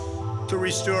to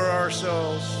restore our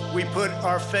souls. We put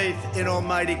our faith in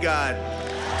Almighty God.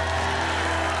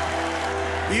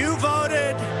 You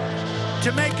voted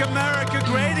to make America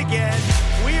great again.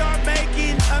 We are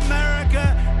making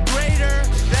America greater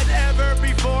than ever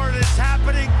before, and it's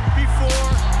happening before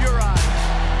your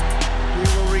eyes. We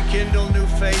will rekindle new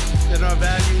faith in our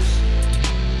values,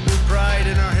 new pride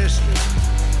in our history,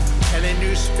 and a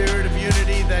new spirit of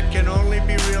unity that can only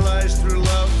be realized through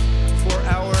love for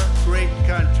our great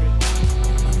country.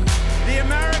 The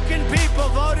American people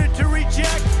voted to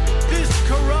reject this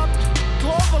corrupt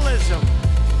globalism.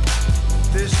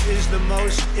 This is the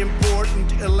most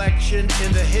important election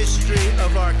in the history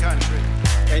of our country.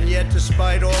 And yet,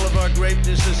 despite all of our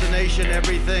greatness as a nation,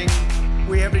 everything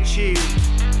we have achieved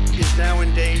is now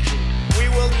in danger. We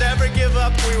will never give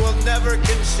up. We will never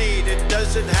concede. It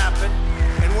doesn't happen.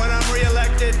 And when I'm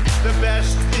reelected, the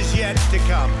best is yet to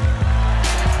come.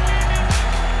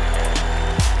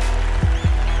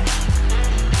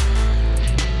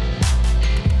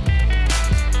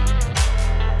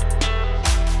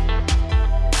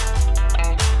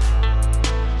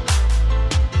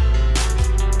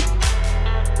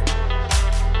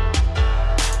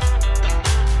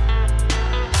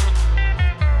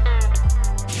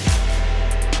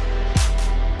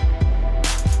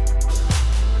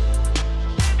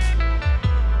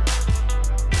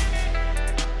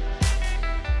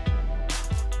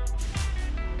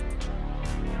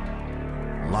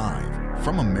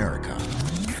 From America,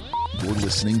 you're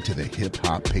listening to the Hip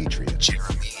Hop Patriot,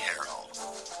 Jeremy Herrell.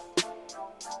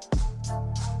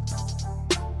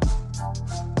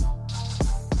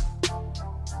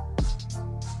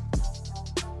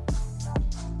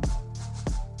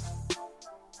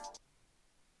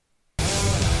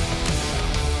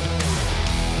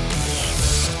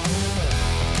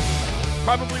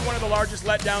 Probably one of the largest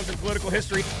letdowns in political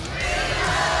history.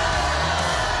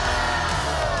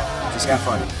 Just keep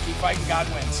fighting. Keep fighting, God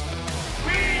wins.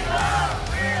 We love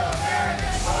real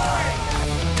American boys!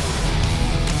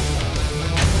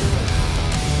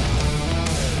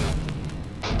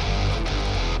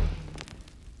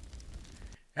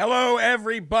 Hello,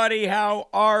 everybody. How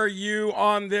are you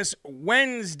on this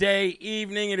Wednesday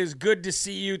evening? It is good to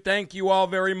see you. Thank you all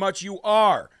very much. You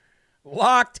are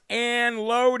locked and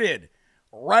loaded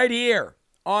right here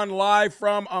on Live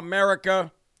from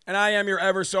America. And I am your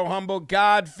ever so humble,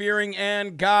 God-fearing,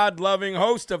 and God-loving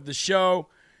host of the show,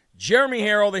 Jeremy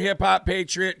Herrell, the hip-hop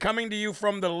patriot, coming to you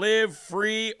from the Live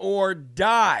Free or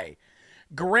Die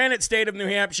Granite State of New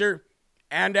Hampshire.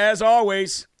 And as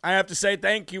always, I have to say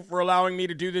thank you for allowing me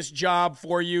to do this job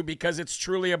for you, because it's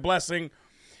truly a blessing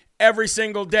every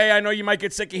single day. I know you might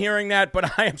get sick of hearing that,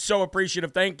 but I am so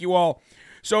appreciative. Thank you all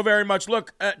so very much.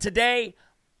 Look, today,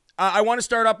 I want to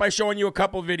start off by showing you a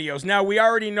couple videos. Now, we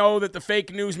already know that the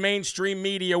fake news mainstream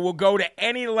media will go to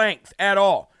any length at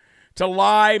all to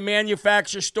lie,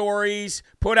 manufacture stories,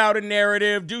 put out a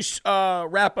narrative, do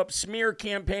wrap up smear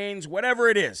campaigns, whatever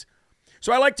it is.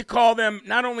 So I like to call them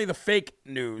not only the fake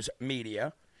news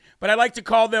media, but I like to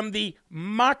call them the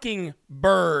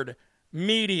mockingbird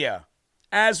media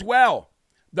as well.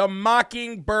 The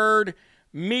mockingbird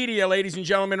media, ladies and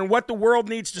gentlemen. And what the world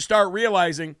needs to start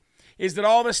realizing is that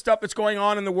all this stuff that's going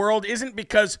on in the world isn't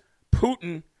because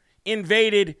Putin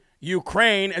invaded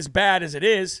Ukraine, as bad as it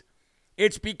is.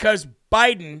 It's because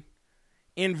Biden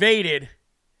invaded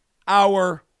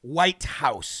our White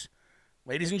House.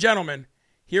 Ladies and gentlemen,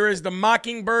 here is the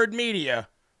mockingbird media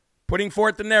putting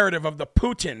forth the narrative of the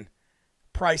Putin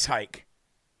price hike.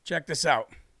 Check this out.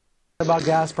 About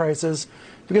gas prices,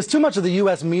 because too much of the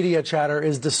U.S. media chatter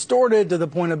is distorted to the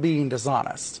point of being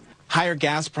dishonest. Higher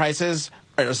gas prices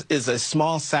is a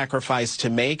small sacrifice to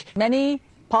make. Many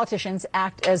politicians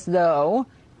act as though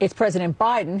it's President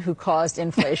Biden who caused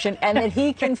inflation and that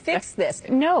he can fix this.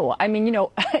 No, I mean,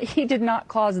 he did not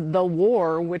cause the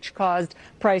war which caused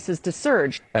prices to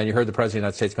surge. And you heard the President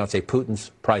of the United States going to say Putin's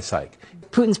price hike.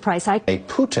 Putin's price hike. A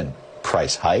Putin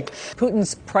price hike.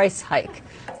 Putin's price hike.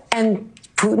 And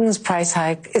Putin's price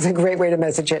hike is a great way to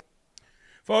message it.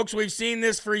 Folks, we've seen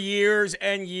this for years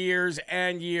and years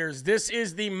and years. This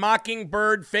is the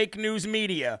mockingbird fake news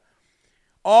media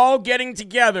all getting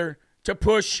together to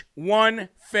push one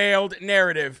failed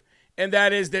narrative, and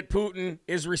that is that Putin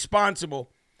is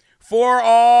responsible for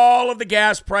all of the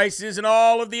gas prices and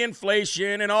all of the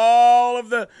inflation and all of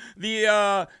the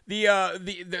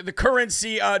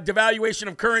currency devaluation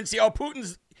of currency. Oh,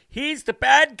 he's the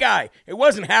bad guy. It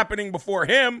wasn't happening before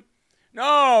him.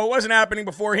 No, it wasn't happening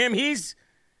before him.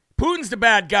 Putin's the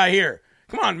bad guy here.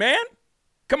 Come on, man.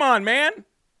 Come on, man.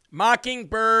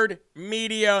 Mockingbird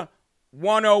Media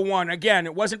 101. Again,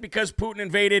 it wasn't because Putin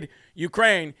invaded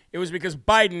Ukraine. It was because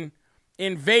Biden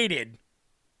invaded,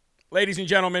 ladies and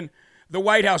gentlemen, the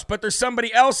White House. But there's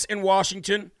somebody else in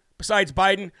Washington besides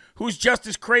Biden who's just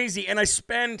as crazy. And I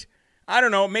spend, I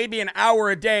don't know, maybe an hour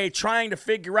a day trying to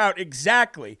figure out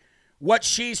exactly what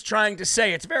she's trying to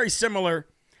say. It's very similar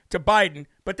to Biden,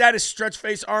 but that is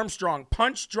Stretchface Armstrong,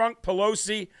 punch-drunk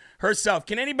Pelosi herself.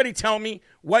 Can anybody tell me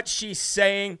what she's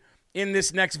saying in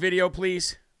this next video,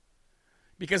 please?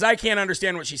 Because I can't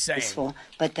understand what she's saying.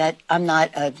 But that I'm not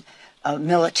a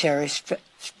military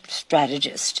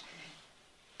strategist.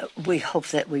 We hope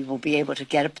that we will be able to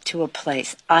get up to a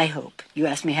place. I hope. You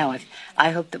asked me how.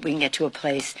 I hope that we can get to a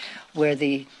place where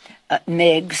the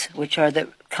MiGs, which are the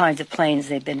kinds of planes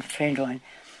they've been trained on,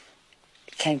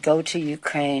 can go to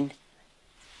Ukraine.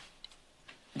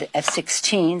 The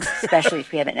F-16s, especially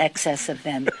if we have an excess of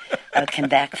them, can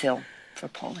backfill for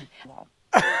Poland.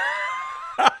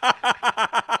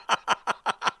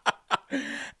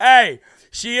 Hey,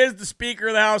 she is the Speaker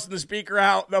of the House, and the Speaker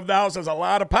of the House has a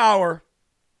lot of power.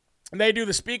 And they do.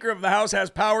 The Speaker of the House has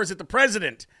powers that the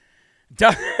President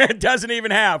doesn't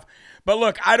even have. But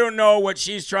look, I don't know what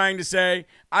she's trying to say.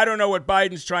 I don't know what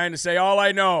Biden's trying to say. All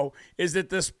I know is that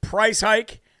this price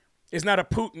hike is not a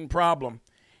Putin problem.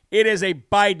 It is a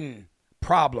Biden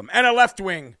problem and a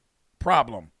left-wing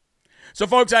problem. So,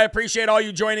 folks, I appreciate all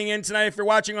you joining in tonight. If you're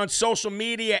watching on social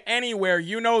media anywhere,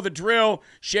 you know the drill.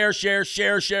 Share, share,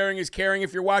 share. Sharing is caring.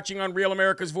 If you're watching on Real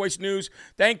America's Voice News,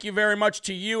 thank you very much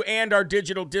to you and our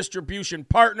digital distribution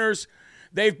partners.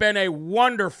 They've been a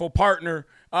wonderful partner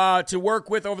to work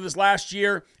with over this last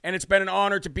year, and it's been an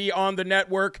honor to be on the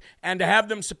network and to have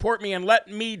them support me and let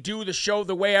me do the show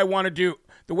the way I want to do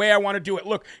it.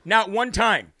 Look, not one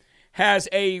time has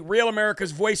a Real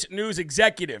America's Voice News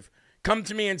executive come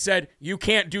to me and said, you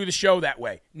can't do the show that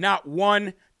way. Not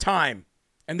one time.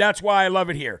 And that's why I love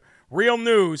it here. Real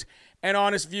news and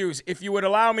honest views. If you would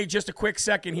allow me just a quick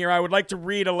second here, I would like to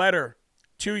read a letter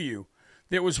to you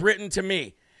that was written to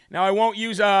me. Now, I won't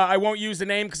use the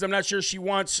name because I'm not sure she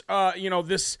wants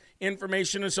this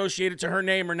information associated to her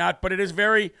name or not, but it's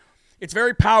very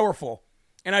powerful,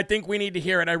 and I think we need to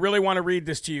hear it. I really want to read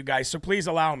this to you guys, so please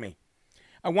allow me.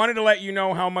 I wanted to let you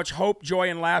know how much hope, joy,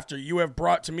 and laughter you have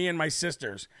brought to me and my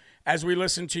sisters as we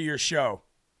listen to your show.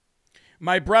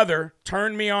 My brother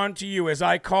turned me on to you as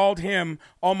I called him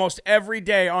almost every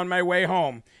day on my way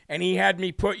home, and he had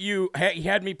me put you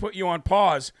on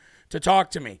pause to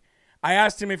talk to me. I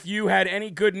asked him if you had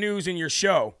any good news in your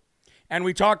show, and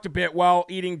we talked a bit while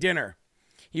eating dinner.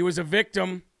 He was a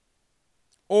victim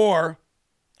of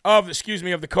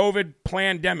the COVID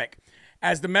pandemic,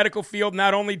 as the medical field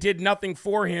not only did nothing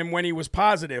for him when he was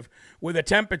positive with a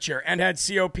temperature and had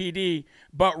COPD,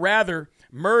 but rather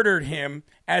murdered him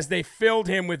as they filled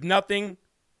him with nothing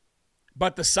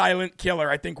but the silent killer.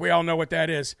 I think we all know what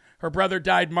that is. Her brother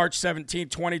died March 17,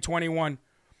 2021.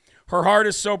 Her heart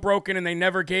is so broken, and they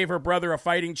never gave her brother a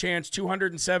fighting chance.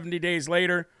 270 days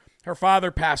later, her father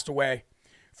passed away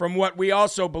from what we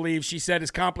also believe, she said,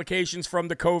 is complications from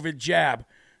the COVID jab.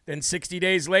 Then 60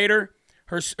 days later,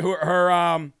 her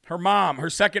mom, her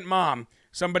second mom,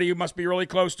 somebody who must be really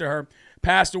close to her,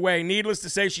 passed away. Needless to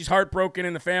say, she's heartbroken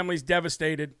and the family's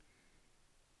devastated.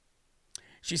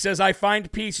 She says, I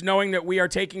find peace knowing that we are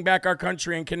taking back our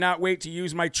country and cannot wait to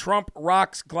use my Trump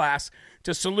rocks glass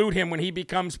to salute him when he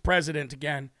becomes president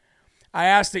again. I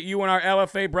ask that you and our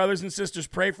LFA brothers and sisters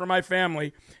pray for my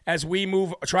family as we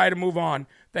try to move on.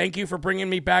 Thank you for bringing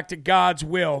me back to God's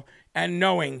will and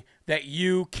knowing that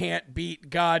you can't beat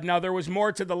God. Now, there was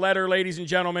more to the letter, ladies and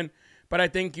gentlemen, but I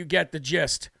think you get the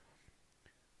gist.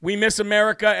 We miss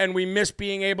America, and we miss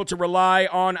being able to rely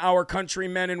on our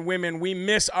countrymen and women. We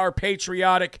miss our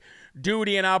patriotic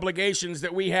duty and obligations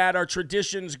that we had, our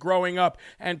traditions growing up.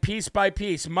 And piece by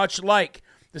piece, much like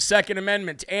the Second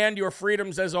Amendment and your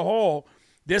freedoms as a whole,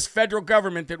 this federal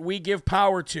government that we give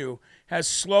power to has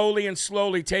slowly and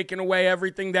slowly taken away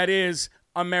everything that is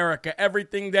America,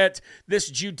 everything that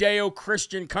this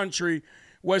Judeo-Christian country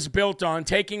was built on.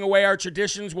 Taking away our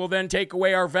traditions will then take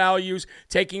away our values.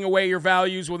 Taking away your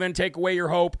values will then take away your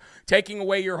hope. Taking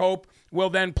away your hope will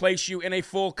then place you in a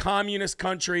full communist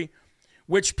country,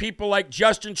 which people like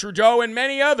Justin Trudeau and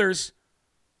many others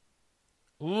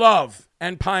love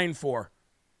and pine for.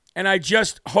 And I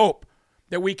just hope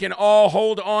that we can all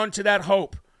hold on to that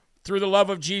hope through the love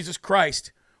of Jesus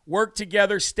Christ, work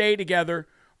together, stay together,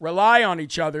 rely on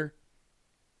each other,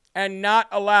 and not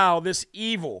allow this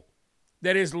evil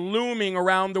that is looming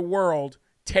around the world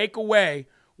take away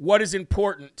what is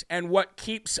important and what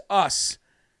keeps us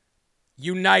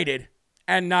united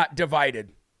and not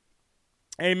divided.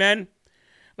 Amen.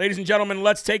 Ladies and gentlemen,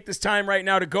 let's take this time right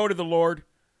now to go to the Lord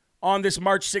on this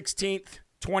March 16th,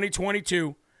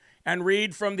 2022, and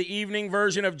read from the evening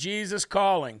version of Jesus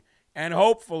Calling and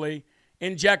hopefully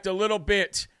inject a little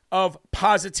bit of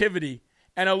positivity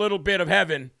and a little bit of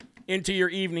heaven into your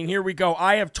evening. Here we go.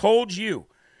 I have told you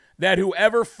that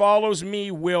whoever follows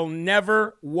me will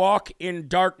never walk in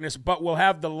darkness, but will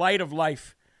have the light of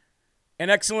life. An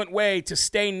excellent way to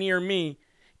stay near me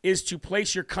is to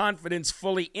place your confidence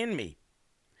fully in me.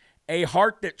 A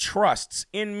heart that trusts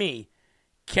in me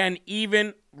can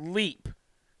even leap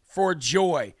for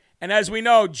joy. And as we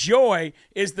know, joy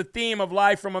is the theme of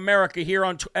Live from America here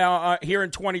in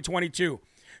 2022.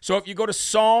 So if you go to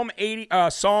Psalm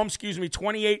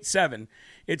 28:7,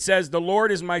 it says, "The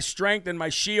Lord is my strength and my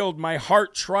shield. My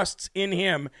heart trusts in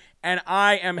him, and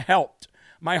I am helped.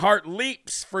 My heart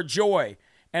leaps for joy,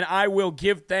 and I will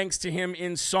give thanks to him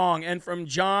in song." And from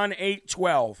John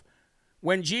 8:12,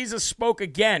 when Jesus spoke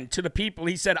again to the people,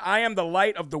 he said, "I am the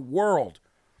light of the world.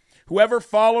 Whoever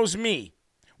follows me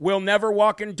will never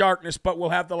walk in darkness, but will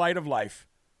have the light of life."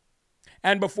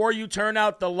 And before you turn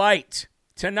out the light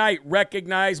tonight,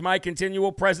 recognize my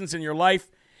continual presence in your life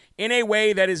in a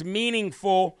way that is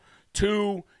meaningful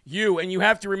to you. And you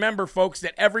have to remember, folks,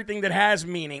 that everything that has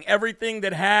meaning, everything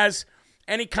that has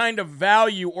any kind of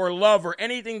value or love or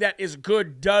anything that is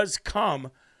good does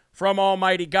come from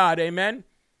Almighty God. Amen?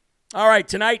 All right,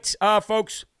 tonight,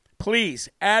 folks, please,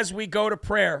 as we go to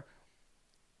prayer,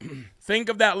 think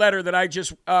of that letter that I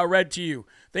just read to you.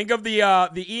 Think of the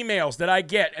emails that I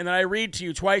get and that I read to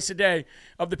you twice a day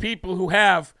of the people who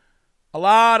have a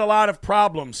lot of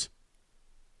problems.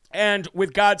 And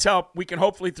with God's help, we can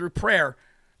hopefully through prayer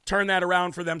turn that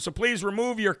around for them. So please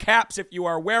remove your caps if you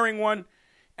are wearing one,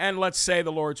 and let's say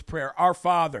the Lord's Prayer. Our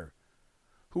Father,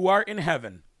 who art in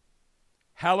heaven,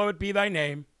 hallowed be thy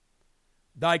name.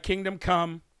 Thy kingdom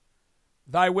come,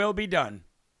 thy will be done,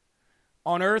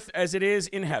 on earth as it is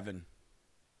in heaven.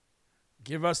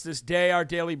 Give us this day our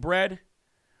daily bread,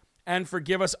 and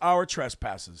forgive us our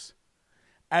trespasses,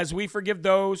 as we forgive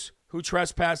those who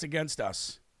trespass against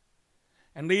us.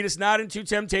 And lead us not into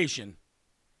temptation,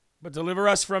 but deliver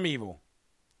us from evil.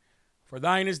 For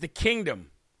thine is the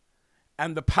kingdom,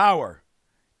 and the power,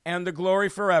 and the glory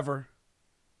forever.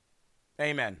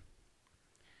 Amen.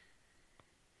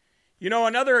 You know,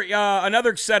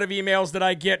 another set of emails that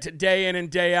I get day in and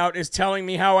day out is telling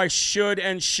me how I should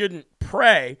and shouldn't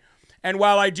pray. And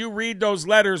while I do read those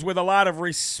letters with a lot of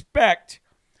respect,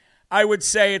 I would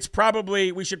say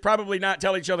we should probably not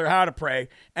tell each other how to pray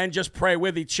and just pray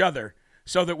with each other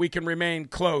so that we can remain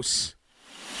close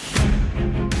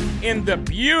in the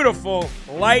beautiful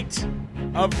light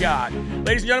of God.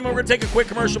 Ladies and gentlemen, we're going to take a quick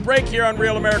commercial break here on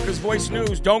Real America's Voice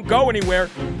News. Don't go anywhere.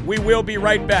 We will be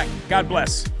right back. God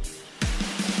bless.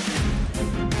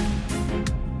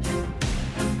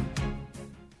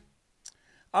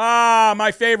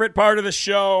 My favorite part of the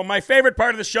show. My favorite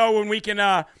part of the show when we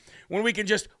can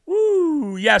just,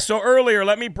 woo. Yeah, so earlier,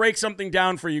 let me break something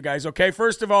down for you guys, okay?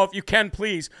 First of all, if you can,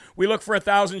 please, we look for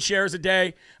 1,000 shares a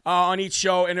day on each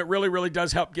show, and it really, really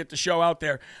does help get the show out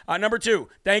there. Number 2,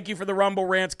 thank you for the Rumble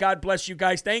rants. God bless you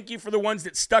guys. Thank you for the ones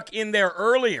that stuck in there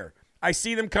earlier. I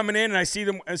see them coming in, and I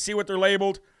see what they're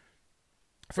labeled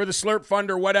for the Slurp Fund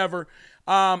or whatever.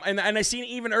 And I seen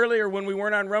even earlier when we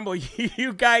weren't on Rumble,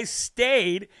 you guys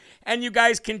stayed and you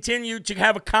guys continued to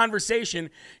have a conversation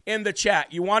in the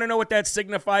chat. You want to know what that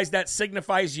signifies? That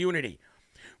signifies unity.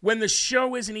 When the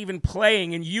show isn't even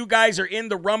playing and you guys are in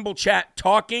the Rumble chat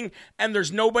talking and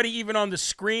there's nobody even on the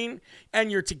screen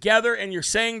and you're together and you're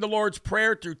saying the Lord's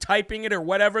Prayer through typing it or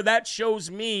whatever, that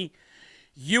shows me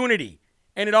unity.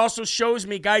 And it also shows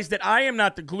me, guys, that I am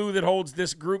not the glue that holds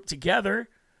this group together.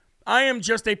 I am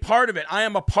just a part of it. I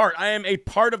am a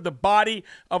part of the body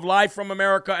of Live from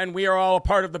America, and we are all a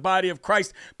part of the body of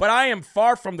Christ. But I am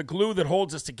far from the glue that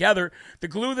holds us together. The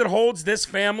glue that holds this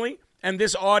family and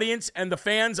this audience and the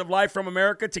fans of Live from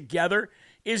America together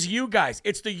is you guys.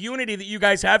 It's the unity that you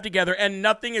guys have together, and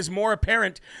nothing is more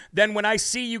apparent than when I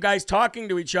see you guys talking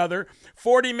to each other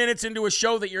 40 minutes into a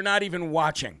show that you're not even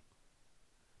watching.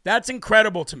 That's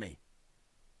incredible to me.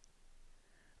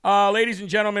 Ladies and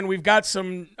gentlemen, we've got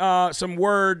some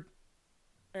word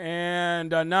and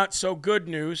not so good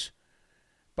news,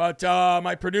 but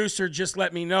my producer just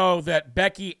let me know that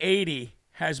Becky 80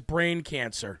 has brain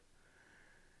cancer,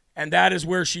 and that is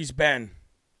where she's been.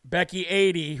 Becky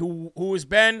 80, who has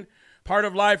been part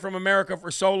of Live from America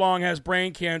for so long, has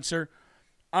brain cancer.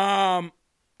 Not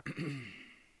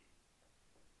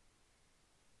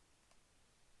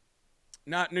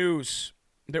news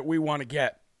that we want to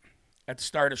get at the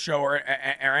start of the show or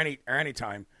any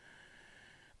time.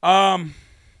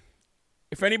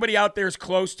 If anybody out there is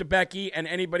close to Becky and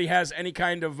anybody has any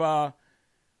kind of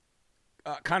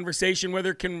conversation with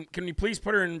her. Can you please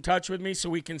put her in touch with me so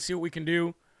we can see what we can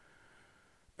do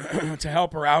to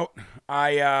help her out?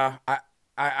 I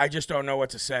just don't know what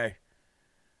to say.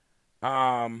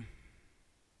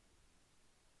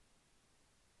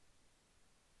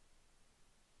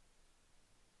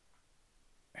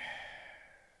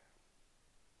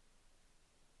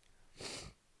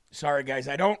 Sorry, guys.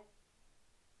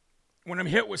 When I'm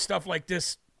hit with stuff like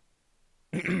this,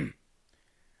 it's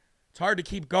hard to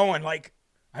keep going. Like,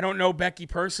 I don't know Becky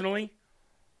personally.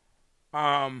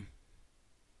 But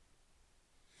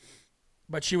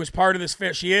she was part of this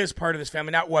she is part of this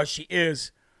family. She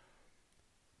is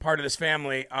part of this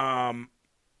family. And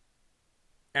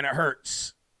it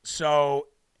hurts. So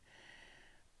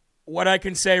what I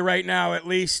can say right now, at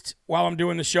least while I'm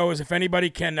doing the show, is if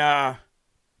anybody can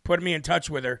put me in touch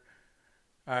with her,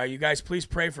 you guys please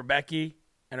pray for Becky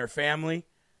and her family.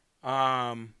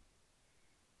 Lord,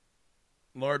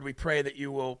 we pray that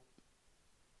you will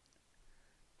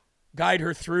guide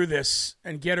her through this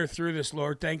and get her through this,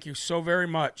 Lord. Thank you so very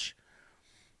much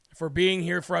for being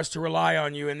here for us to rely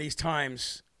on you in these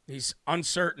times, these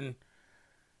uncertain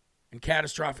and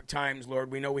catastrophic times,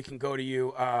 Lord. We know we can go to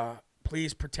you.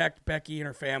 Please protect Becky and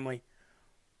her family.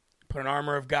 Put an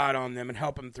armor of God on them and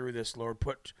help them through this, Lord.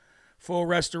 Put full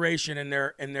restoration in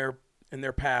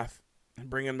their path and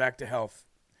bring them back to health.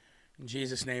 In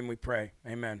Jesus' name we pray.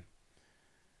 Amen.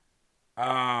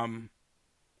 I'm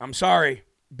sorry,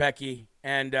 Becky,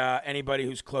 and anybody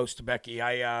who's close to Becky.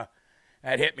 That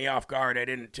hit me off guard.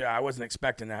 I wasn't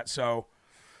expecting that. So,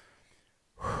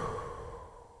 all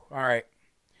right.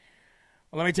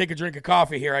 Well, let me take a drink of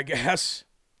coffee here, I guess.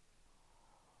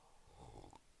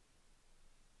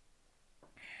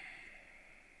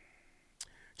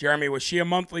 Jeremy, was she a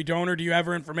monthly donor? Do you have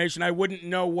her information? I wouldn't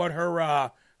know what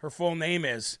her full name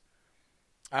is.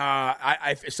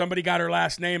 If somebody got her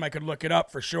last name, I could look it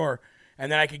up for sure,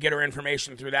 and then I could get her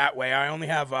information through that way. I only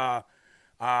have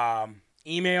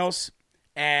emails,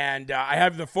 and I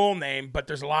have the full name, but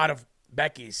there's a lot of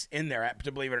Beckys in there,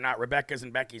 to believe it or not, Rebecca's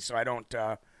and Becky's, so I don't...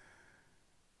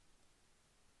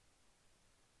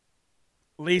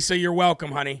 Lisa, you're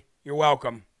welcome, honey. You're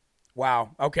welcome.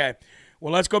 Wow. Okay.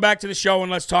 Well, let's go back to the show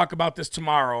and let's talk about this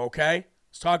tomorrow, okay?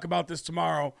 Let's talk about this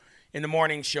tomorrow in the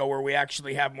morning show where we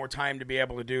actually have more time to be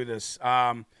able to do this.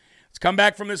 Let's come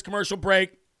back from this commercial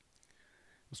break.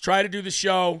 Let's try to do the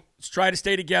show. Let's try to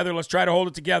stay together. Let's try to hold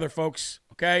it together, folks,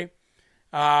 okay?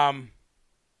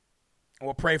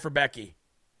 We'll pray for Becky.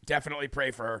 Definitely pray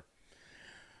for her.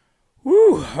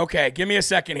 Woo, okay. Give me a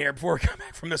second here before we come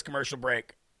back from this commercial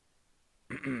break.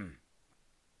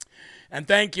 And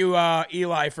thank you,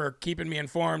 Eli, for keeping me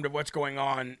informed of what's going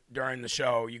on during the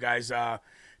show. You guys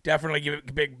definitely give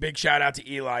a big shout out to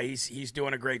Eli. He's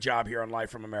doing a great job here on Live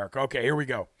from America. Okay, here we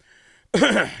go.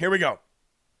 Here we go.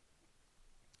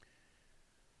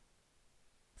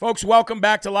 Folks, welcome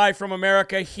back to Live from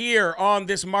America here on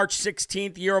this March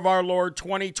 16th, year of our Lord,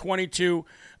 2022.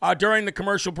 During the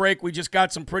commercial break, we just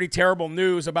got some pretty terrible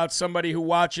news about somebody who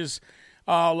watches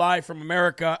Live from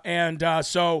America. And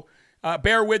so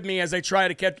bear with me as I try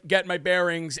to get my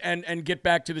bearings and get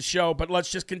back to the show. But let's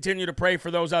just continue to pray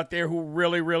for those out there who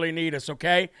really, really need us,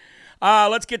 okay?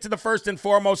 Let's get to the first and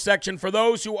foremost section. For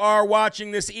those who are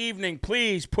watching this evening,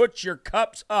 please put your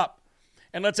cups up.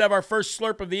 And let's have our first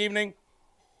slurp of the evening.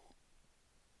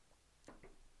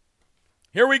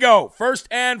 Here we go. First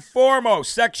and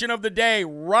foremost section of the day,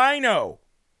 Rhino,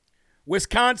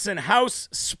 Wisconsin House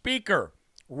Speaker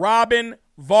Robin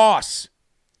Vos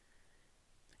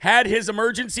had his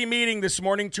emergency meeting this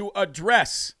morning to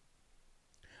address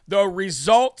the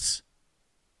results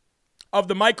of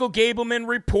the Michael Gableman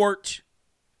report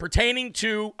pertaining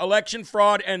to election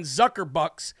fraud and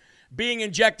Zuckerbucks being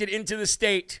injected into the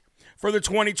state for the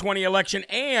 2020 election,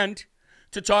 and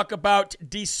to talk about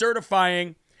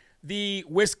decertifying the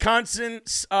Wisconsin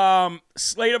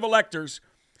slate of electors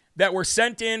that were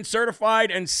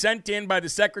certified and sent in by the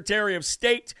Secretary of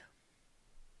State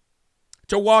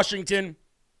to Washington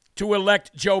to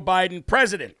elect Joe Biden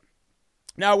president.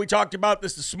 Now, we talked about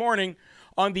this morning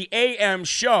on the AM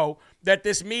show that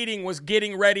this meeting was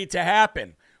getting ready to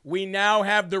happen. We now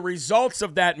have the results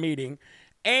of that meeting,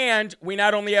 and we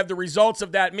not only have the results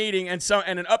of that meeting and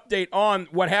an update on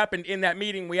what happened in that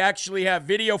meeting, we actually have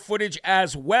video footage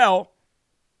as well,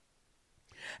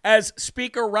 as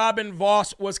Speaker Robin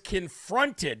Vos was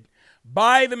confronted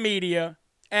by the media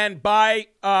and by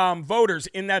voters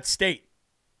in that state.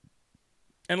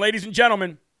 And ladies and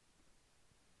gentlemen,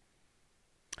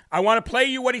 I want to play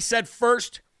you what he said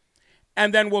first,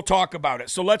 and then we'll talk about it.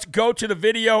 So let's go to the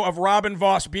video of Robin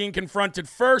Vos being confronted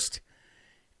first,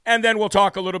 and then we'll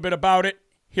talk a little bit about it.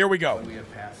 Here we go. We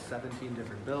have passed 17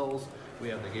 different bills. We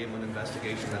have the Gateman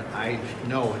investigation that I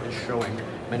know is showing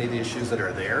many of the issues that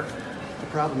are there. The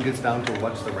problem gets down to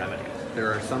what's the remedy.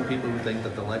 There are some people who think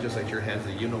that the legislature has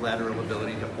the unilateral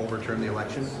ability to overturn the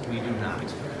election. We do not.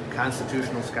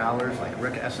 Constitutional scholars like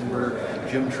Rick Essenberg,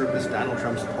 Jim Trubis, Donald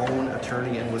Trump's own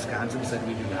attorney in Wisconsin, said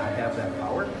we do not have that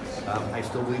power. I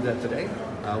still believe that today.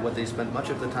 What they spent much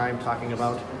of the time talking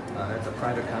about, it's a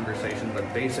private conversation,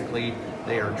 but basically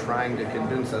they are trying to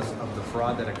convince us of the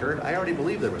fraud that occurred. I already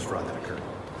believe there was fraud that occurred.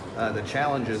 The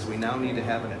challenge is we now need to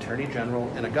have an attorney general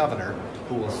and a governor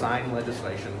who will sign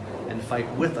legislation and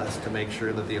fight with us to make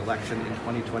sure that the election in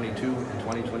 2022 and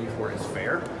 2024 is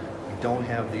fair. We don't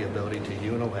have the ability to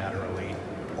unilaterally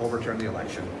overturn the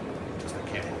election. Just a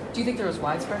can't. Do you think there was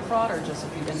widespread fraud or just a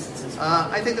few instances?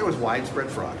 I think there was widespread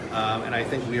fraud, and I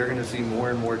think we are going to see more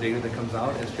and more data that comes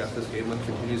out as Justice Gateman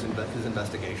continues his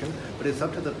investigation. But it's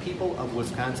up to the people of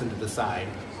Wisconsin to decide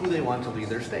who they want to lead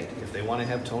their state. If they want to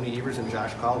have Tony Evers and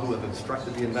Josh Kaul, who have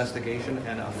obstructed the investigation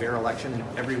and a fair election in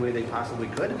every way they possibly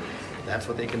could, that's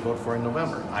what they can vote for in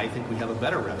November. I think we have a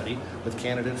better remedy with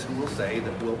candidates who will say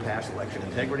that we'll pass election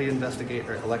integrity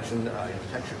election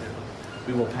protection.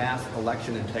 We will pass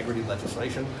election integrity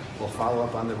legislation. We'll follow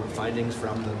up on the findings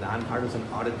from the Nonpartisan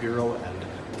Audit Bureau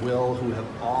and Will, who have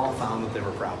all found that there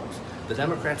were problems. The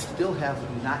Democrats still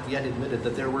have not yet admitted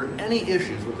that there were any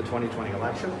issues with the 2020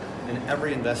 election, and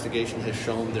every investigation has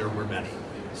shown there were many.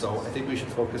 So I think we should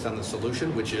focus on the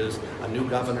solution, which is a new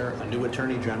governor, a new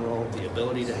attorney general, the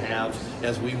ability to have,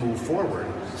 as we move forward,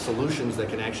 solutions that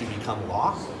can actually become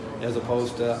law, as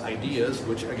opposed to ideas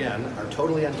which, again, are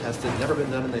totally untested, never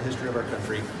been done in the history of our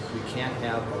country. We can't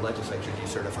have a legislature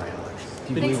decertify an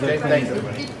election. Thanks,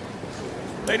 everybody.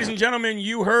 Ladies and gentlemen,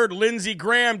 you heard Lindsey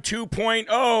Graham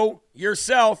 2.0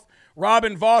 yourself.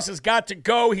 Robin Vos has got to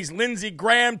go. He's Lindsey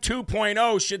Graham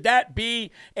 2.0. Should that be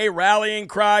a rallying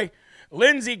cry?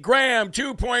 Lindsey Graham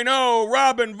 2.0.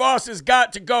 Robin Vos has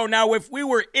got to go. Now, if we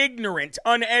were ignorant,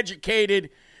 uneducated,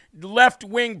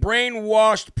 left-wing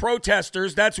brainwashed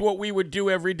protesters, that's what we would do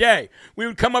every day. We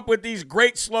would come up with these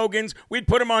great slogans, we'd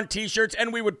put them on t-shirts,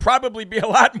 and we would probably be a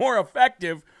lot more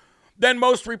effective than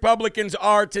most Republicans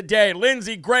are today.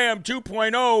 Lindsey Graham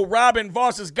 2.0, Robin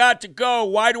Vos has got to go.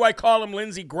 Why do I call him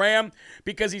Lindsey Graham?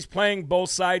 Because he's playing both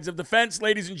sides of the fence,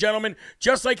 ladies and gentlemen,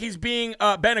 just like he's being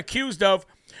been accused of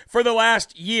for the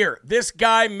last year. This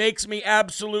guy makes me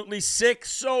absolutely sick,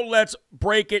 so let's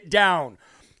break it down.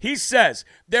 He says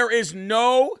there is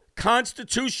no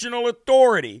constitutional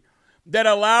authority that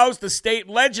allows the state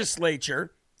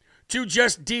legislature to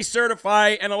just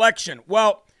decertify an election.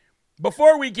 Well,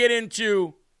 before we get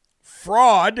into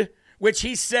fraud, which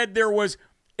he said there was,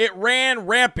 it ran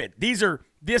rampant.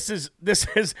 This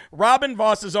is Robin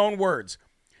Vos's own words.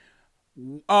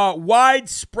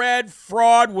 Widespread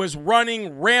fraud was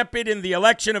running rampant in the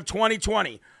election of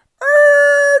 2020.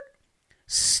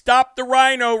 Stop the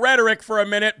rhino rhetoric for a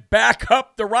minute. Back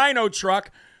up the rhino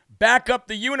truck. Back up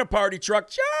the uniparty truck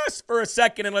just for a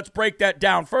second, and let's break that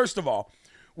down. First of all,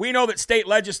 we know that state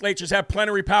legislatures have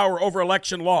plenary power over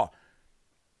election law.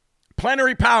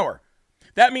 Plenary power.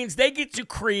 That means they get to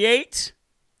create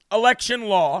election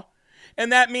law,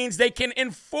 and that means they can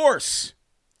enforce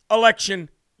election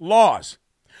laws.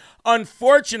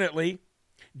 Unfortunately,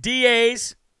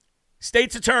 DAs,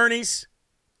 state's attorneys,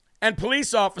 and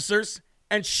police officers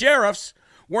and sheriffs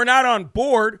were not on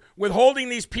board with holding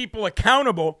these people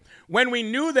accountable when we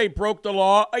knew they broke the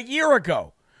law a year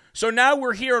ago. So now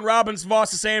we're hearing Robin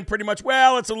Vos saying pretty much,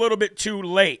 well, it's a little bit too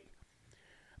late.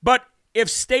 But if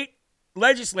state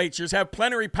legislatures have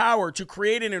plenary power to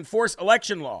create and enforce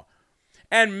election law,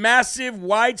 and massive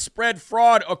widespread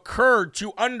fraud occurred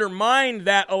to undermine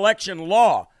that election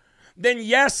law, then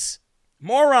yes,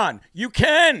 moron, you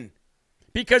can.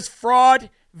 Because fraud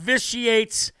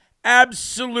vitiates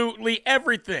absolutely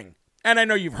everything. And I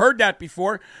know you've heard that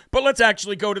before, but let's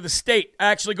actually go to the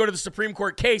Supreme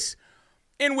Court case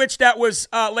in which that was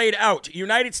laid out.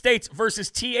 United States versus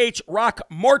T.H. Rock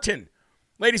Morton.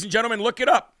 Ladies and gentlemen, look it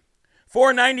up.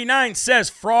 499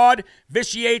 says fraud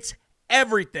vitiates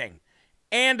everything,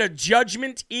 and a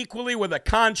judgment equally with a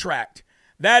contract.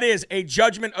 That is a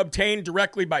judgment obtained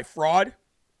directly by fraud.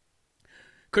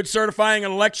 Could certifying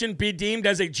an election be deemed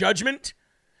as a judgment?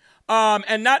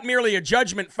 And not merely a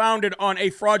judgment founded on a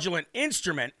fraudulent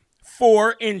instrument,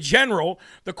 for, in general,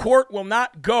 the court will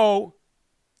not go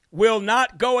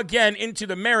again into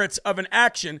the merits of an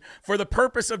action for the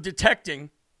purpose of detecting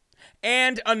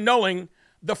and annulling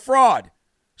the fraud.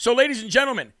 So, ladies and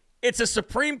gentlemen, It's a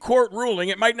Supreme Court ruling.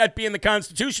 It might not be in the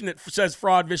Constitution that says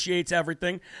fraud vitiates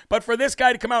everything, but for this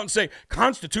guy to come out and say,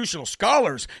 constitutional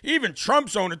scholars, even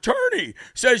Trump's own attorney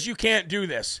says you can't do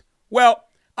this. Well,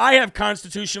 I have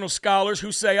constitutional scholars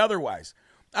who say otherwise.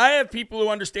 I have people who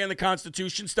understand the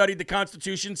Constitution, studied the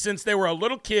Constitution since they were a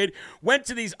little kid, went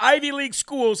to these Ivy League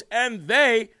schools, and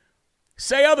they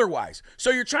say otherwise.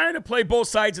 So you're trying to play both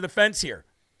sides of the fence here.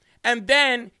 And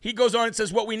then he goes on and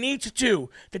says, what we need to do,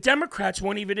 the Democrats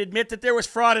won't even admit that there was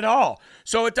fraud at all.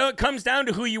 So it comes down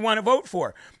to who you want to vote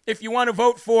for. If you want to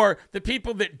vote for the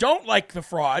people that don't like the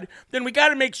fraud, then we got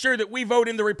to make sure that we vote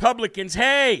in the Republicans.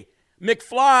 Hey,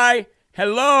 McFly,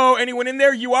 hello, anyone in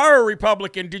there? You are a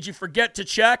Republican. Did you forget to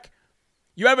check?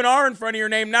 You have an R in front of your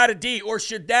name, not a D. Or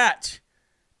should that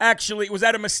actually, was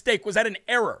that a mistake? Was that an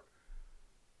error?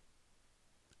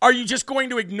 Are you just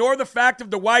going to ignore the fact of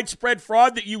the widespread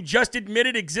fraud that you just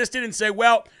admitted existed and say,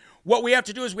 well, what we have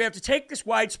to do is we have to take this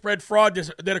widespread fraud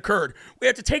that occurred. We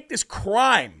have to take this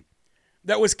crime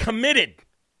that was committed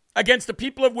against the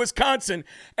people of Wisconsin,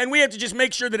 and we have to just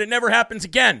make sure that it never happens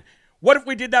again. What if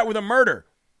we did that with a murder?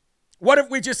 What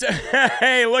if we just said,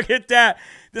 hey, look at that.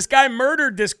 This guy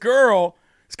murdered this girl.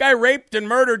 This guy raped and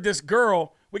murdered this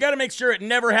girl. We got to make sure it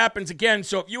never happens again.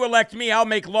 So if you elect me, I'll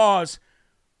make laws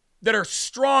that are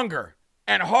stronger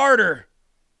and harder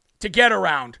to get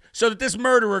around so that this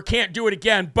murderer can't do it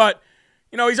again. But,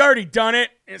 you know, he's already done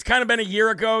it. It's kind of been a year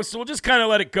ago, so we'll just kind of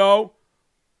let it go.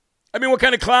 I mean, what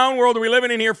kind of clown world are we living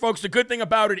in here, folks? The good thing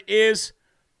about it is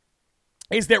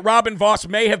that Robin Vos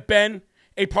may have been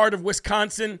a part of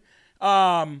Wisconsin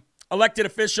elected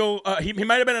official. He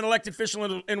might have been an elected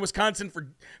official in Wisconsin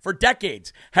for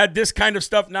decades had this kind of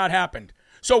stuff not happened.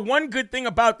 So one good thing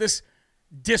about this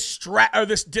destruction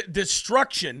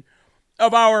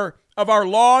of our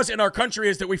laws in our country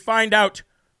is that we find out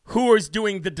who is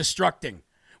doing the destructing.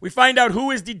 We find out who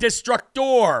is the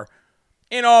destructor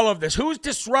in all of this. Who's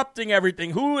disrupting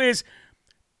everything? Who is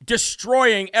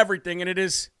destroying everything? And it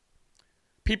is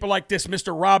people like this,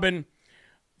 Mr. Robin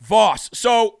Vos.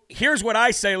 So here's what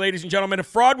I say, ladies and gentlemen: if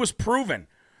fraud was proven,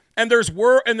 and there's a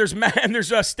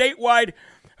statewide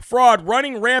fraud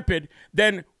running rampant,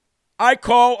 then I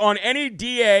call on any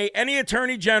DA, any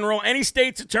attorney general, any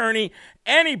state's attorney,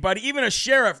 anybody, even a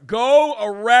sheriff, go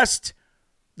arrest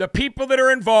the people that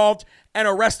are involved and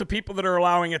arrest the people that are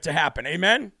allowing it to happen.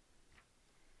 Amen?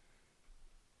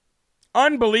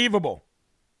 Unbelievable.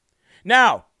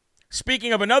 Now,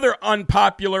 speaking of another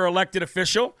unpopular elected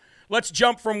official, let's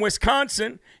jump from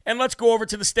Wisconsin and let's go over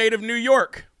to the state of New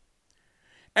York.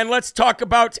 And let's talk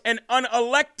about an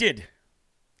unelected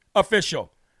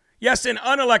official. Yes, an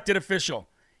unelected official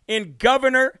in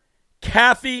Governor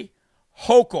Kathy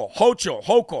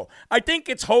Hochul. I think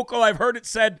it's Hochul. I've heard it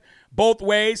said both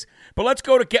ways. But let's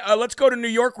go to New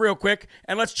York real quick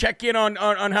and let's check in on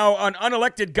how an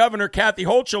unelected Governor Kathy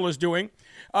Hochul is doing.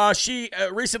 She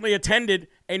recently attended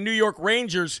a New York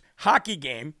Rangers hockey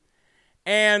game,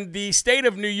 and the state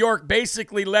of New York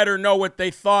basically let her know what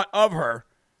they thought of her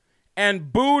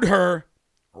and booed her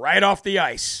right off the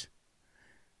ice.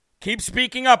 Keep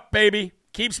speaking up, baby.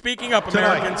 Keep speaking up,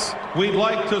 Americans. Tonight, we'd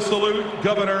like to salute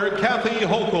Governor Kathy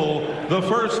Hochul, the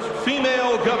first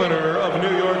female governor of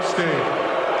New York State.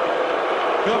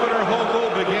 Governor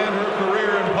Hochul began her career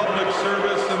in public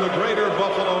service in the greater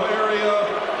Buffalo area,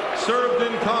 served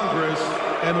in Congress,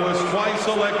 and was twice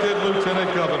elected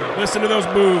lieutenant governor. Listen to those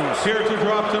boos. Here to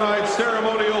drop tonight's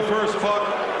ceremonial first puck,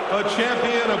 a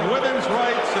champion of women's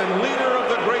rights and leader of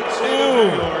the great state of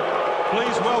New York.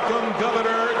 Please welcome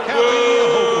Governor Kathy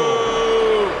Hochul.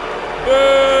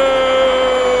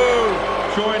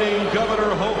 Joining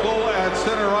Governor Hochul at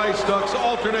center ice, Ducks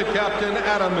alternate captain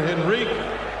Adam Henrique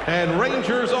and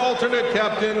Rangers alternate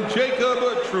captain Jacob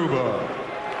Trouba.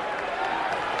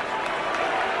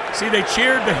 See, they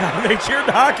cheered the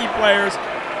hockey players.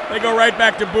 They go right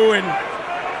back to booing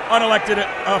unelected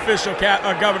official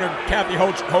Governor Kathy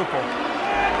Hochul.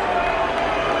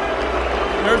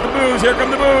 There's the boos. Here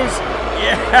come the boos.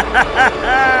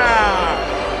 Yeah.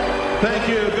 Thank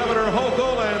you, Governor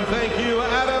Hochul, and thank you,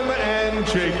 Adam and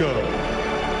Jacob.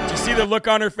 Did you see the look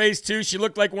on her face too? She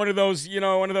looked like one of those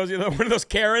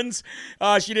Karens.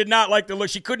 She did not like the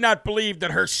look. She could not believe that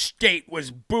her state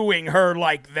was booing her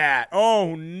like that.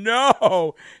 Oh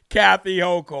no, Kathy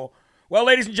Hochul. Well,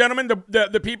 ladies and gentlemen,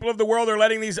 the people of the world are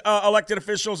letting these elected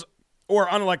officials, or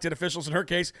unelected officials in her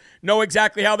case, know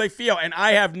exactly how they feel, and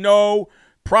I have no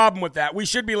problem with that. We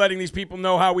should be letting these people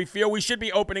know how we feel. We should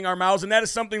be opening our mouths, and that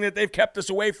is something that they've kept us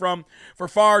away from for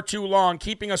far too long,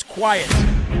 keeping us quiet,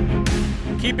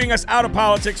 keeping us out of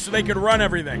politics so they could run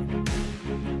everything.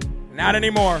 Not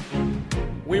anymore.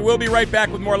 We will be right back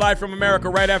with more Live from America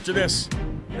right after this.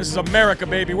 This is America,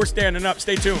 baby. We're standing up.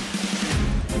 Stay tuned.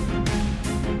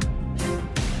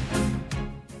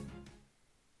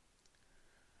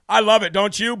 I love it,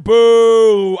 don't you?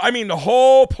 Boo! I mean, the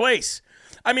whole place.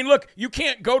 I mean, look, you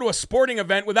can't go to a sporting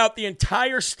event without the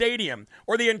entire stadium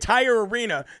or the entire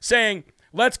arena saying,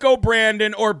 let's go,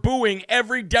 Brandon, or booing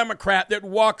every Democrat that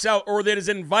walks out or that is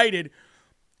invited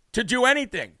to do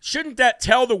anything. Shouldn't that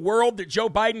tell the world that Joe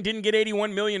Biden didn't get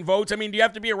 81 million votes? I mean, do you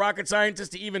have to be a rocket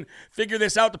scientist to even figure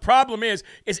this out? The problem is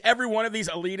every one of these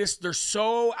elitists, they're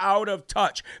so out of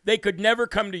touch. They could never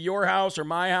come to your house or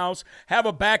my house, have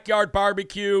a backyard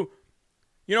barbecue.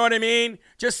 You know what I mean?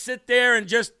 Just sit there and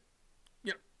just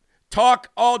talk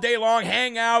all day long,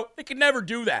 hang out. They could never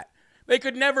do that. They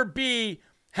could never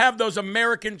have those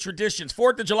American traditions.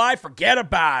 4th of July, forget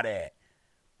about it.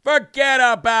 Forget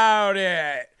about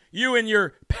it. You and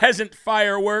your peasant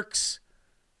fireworks.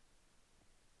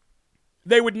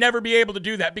 They would never be able to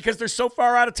do that because they're so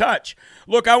far out of touch.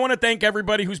 Look, I want to thank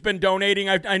everybody who's been donating.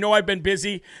 I know I've been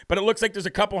busy, but it looks like there's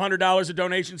a couple $100 of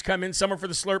donations come in. Some are for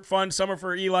the Slurp Fund, some are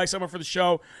for Eli, some are for the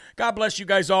show. God bless you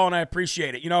guys all, and I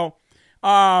appreciate it. You know,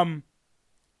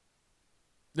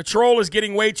 the troll is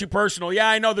getting way too personal. Yeah,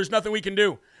 I know. There's nothing we can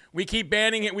do. We keep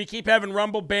banning it. We keep having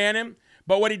Rumble ban him.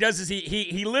 But what he does is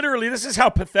he literally, this is how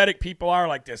pathetic people are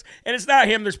like this. And it's not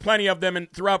him. There's plenty of them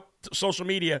throughout social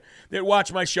media that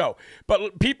watch my show.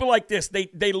 But people like this,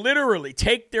 they literally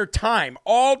take their time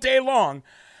all day long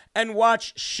and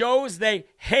watch shows they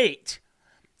hate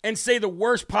and say the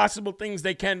worst possible things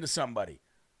they can to somebody.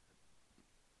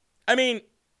 I mean,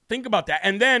 think about that.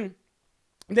 And then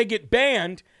they get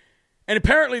banned. And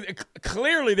apparently,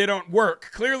 clearly they don't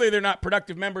work. Clearly they're not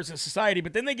productive members of society.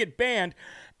 But then they get banned,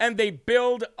 and they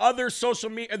build other social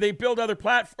media. They build other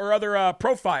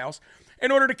profiles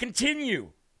in order to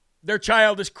continue their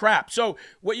childish crap. So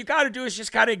what you got to do is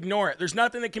just got to ignore it. There's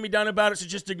nothing that can be done about it, so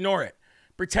just ignore it.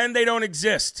 Pretend they don't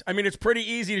exist. I mean, it's pretty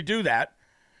easy to do that.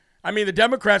 I mean, the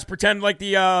Democrats pretend like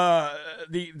the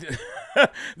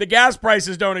gas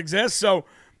prices don't exist. So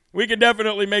we can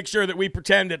definitely make sure that we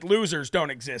pretend that losers don't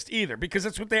exist either, because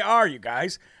that's what they are, you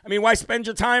guys. I mean, why spend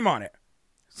your time on it?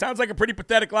 Sounds like a pretty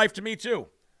pathetic life to me, too.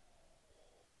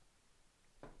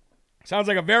 Sounds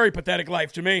like a very pathetic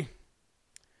life to me.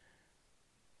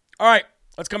 All right,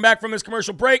 let's come back from this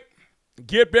commercial break.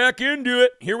 Get back into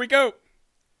it. Here we go.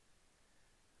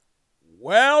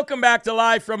 Welcome back to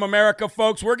Live from America,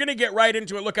 folks. We're going to get right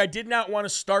into it. Look, I did not want to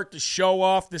start the show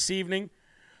off this evening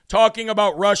talking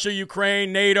about Russia,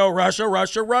 Ukraine, NATO,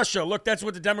 Russia. Look, that's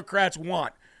what the Democrats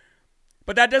want.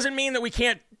 But that doesn't mean that we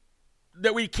can't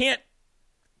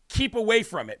keep away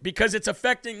from it, because it's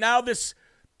affecting now this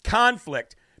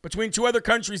conflict between two other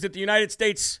countries that the United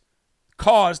States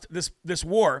caused this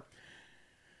war.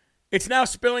 It's now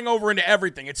spilling over into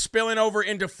everything. It's spilling over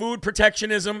into food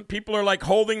protectionism. People are like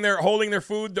holding their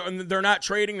food. They're not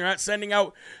trading. They're not sending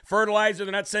out fertilizer.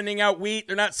 They're not sending out wheat.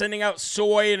 They're not sending out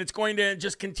soy. And it's going to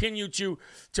just continue to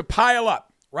pile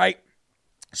up, right?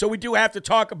 So we do have to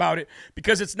talk about it,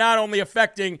 because it's not only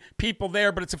affecting people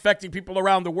there, but it's affecting people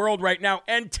around the world right now.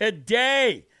 And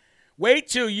today, wait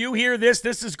till you hear this.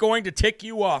 This is going to tick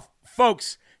you off.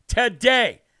 Folks,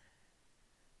 today,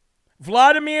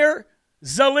 Vladimir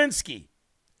Zelensky,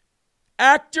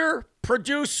 actor,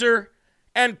 producer,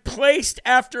 and placed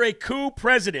after a coup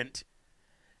president,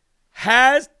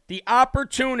 has the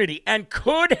opportunity and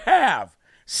could have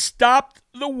stopped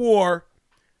the war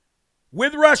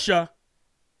with Russia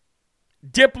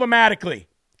diplomatically.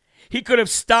 He could have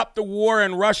stopped the war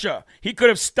in Russia. He could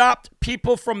have stopped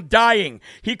people from dying.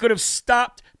 He could have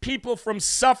stopped people from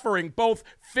suffering, both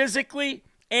physically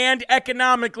and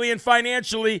economically and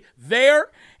financially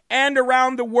there and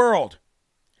around the world.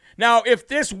 Now, if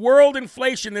this world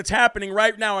inflation that's happening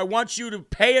right now, I want you to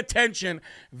pay attention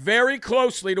very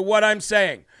closely to what I'm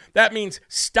saying. That means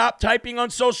stop typing on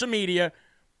social media.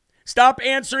 Stop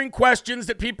answering questions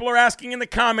that people are asking in the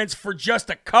comments for just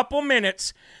a couple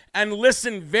minutes, and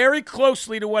listen very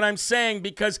closely to what I'm saying,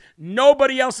 because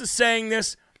nobody else is saying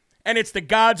this, and it's the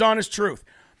God's honest truth.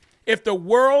 If the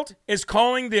world is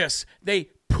calling this the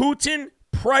Putin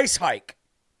price hike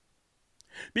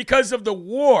because of the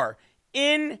war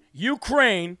in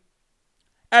Ukraine,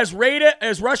 as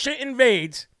Russia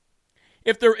invades,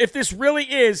 if this really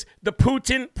is the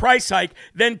Putin price hike,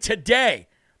 then today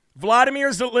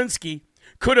Vladimir Zelensky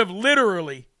could have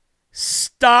literally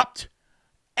stopped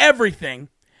everything,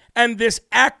 and this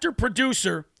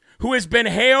actor-producer who has been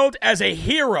hailed as a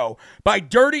hero by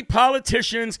dirty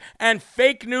politicians and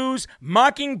fake news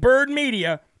mockingbird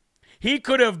media, He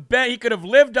could have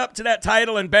lived up to that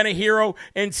title and been a hero.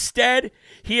 Instead,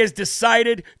 he has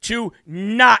decided to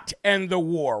not end the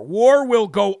war. War will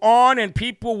go on and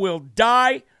people will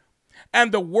die,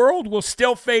 and the world will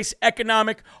still face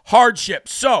economic hardship.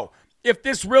 So, if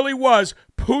this really was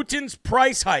Putin's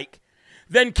price hike,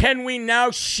 then can we now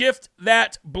shift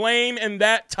that blame and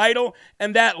that title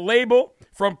and that label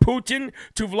from Putin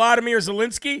to Vladimir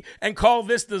Zelensky and call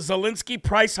this the Zelensky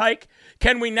price hike?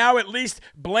 Can we now at least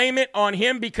blame it on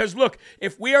him? Because look,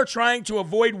 if we are trying to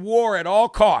avoid war at all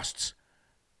costs,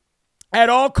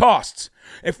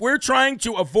 if we're trying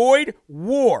to avoid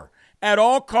war at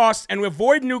all costs and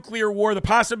avoid nuclear war, the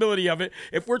possibility of it,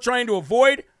 if we're trying to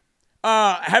avoid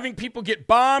having people get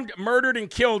bombed, murdered, and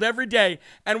killed every day,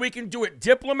 and we can do it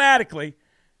diplomatically,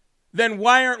 then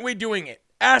why aren't we doing it?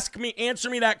 Answer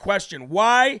me that question.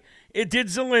 Why did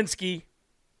Zelensky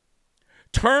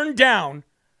turn down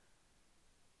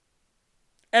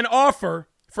an offer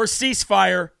for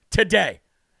ceasefire today?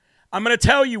 I'm going to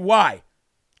tell you why.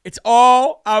 It's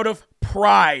all out of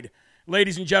pride,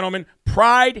 ladies and gentlemen.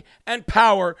 Pride and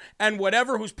power, and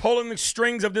whatever who's pulling the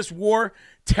strings of this war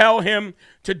tell him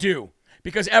to do.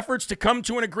 Because efforts to come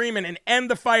to an agreement and end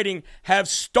the fighting have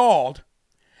stalled.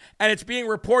 And it's being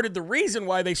reported the reason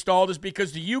why they stalled is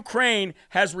because the Ukraine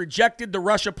has rejected the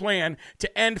Russia plan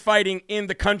to end fighting in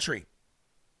the country.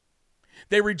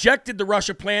 They rejected the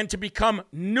Russia plan to become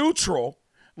neutral,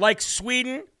 like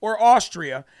Sweden or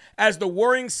Austria, as the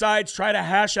warring sides try to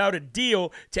hash out a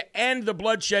deal to end the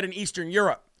bloodshed in Eastern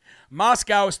Europe.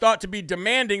 Moscow is thought to be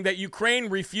demanding that Ukraine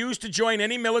refuse to join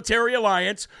any military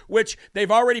alliance, which they've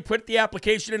already put the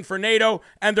application in for NATO,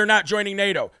 and they're not joining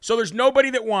NATO. So there's nobody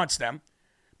that wants them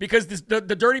because the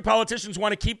dirty politicians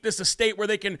want to keep this a state where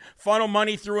they can funnel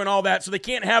money through and all that, so they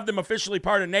can't have them officially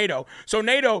part of NATO. So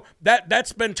NATO,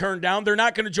 that's been turned down. They're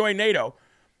not going to join NATO.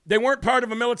 They weren't part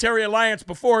of a military alliance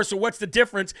before, so what's the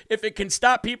difference? If it can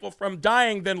stop people from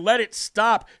dying, then let it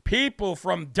stop people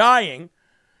from dying.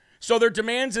 So their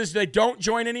demands is they don't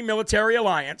join any military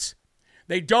alliance.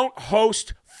 They don't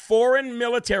host foreign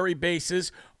military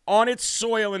bases on its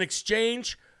soil in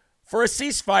exchange for a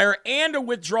ceasefire and a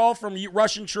withdrawal from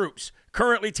Russian troops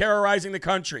currently terrorizing the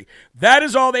country. That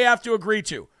is all they have to agree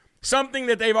to. Something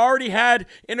that they've already had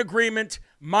in agreement,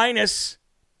 minus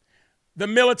the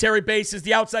military bases,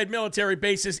 the outside military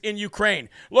bases in Ukraine.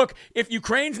 Look, if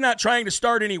Ukraine's not trying to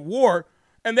start any war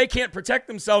and they can't protect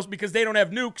themselves because they don't have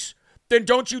nukes, then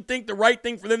don't you think the right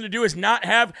thing for them to do is not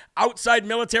have outside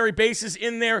military bases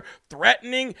in there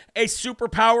threatening a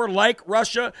superpower like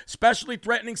Russia, especially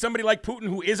threatening somebody like Putin,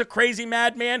 who is a crazy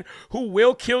madman who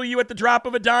will kill you at the drop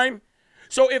of a dime?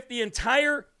 So if the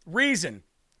entire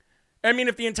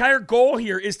goal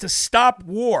here is to stop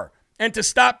war and to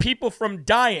stop people from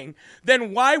dying,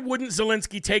 then why wouldn't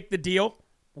Zelensky take the deal?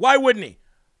 Why wouldn't he?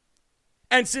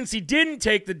 And since he didn't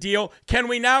take the deal, can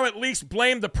we now at least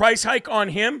blame the price hike on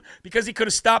him? Because he could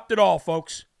have stopped it all,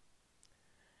 folks.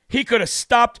 He could have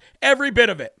stopped every bit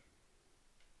of it.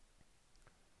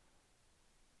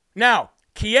 Now,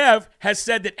 Kiev has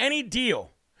said that any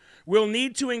deal will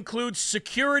need to include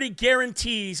security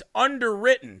guarantees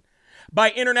underwritten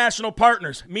by international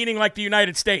partners, meaning like the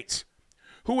United States,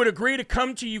 who would agree to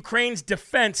come to Ukraine's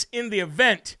defense in the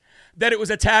event that it was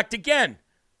attacked again.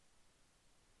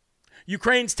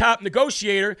 Ukraine's top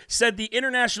negotiator said the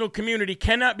international community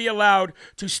cannot be allowed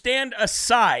to stand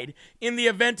aside in the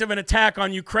event of an attack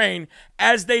on Ukraine,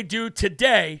 as they do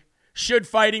today, should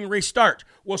fighting restart.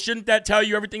 Well, shouldn't that tell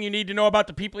you everything you need to know about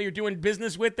the people you're doing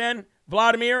business with then,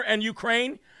 Vladimir and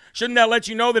Ukraine? Shouldn't that let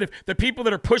you know that if the people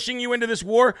that are pushing you into this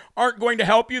war aren't going to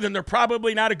help you, then they're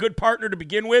probably not a good partner to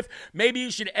begin with? Maybe you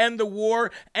should end the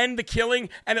war, end the killing,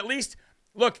 and at least,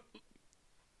 look,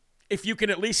 if you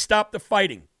can at least stop the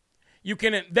fighting, you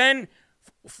can then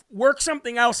work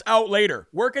something else out later.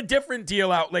 Work a different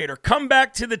deal out later. Come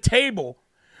back to the table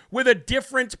with a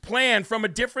different plan from a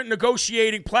different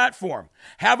negotiating platform.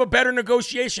 Have a better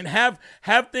negotiation. Have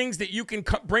things that you can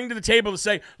bring to the table to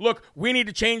say, look, we need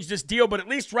to change this deal, but at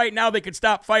least right now they could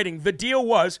stop fighting. The deal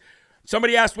was,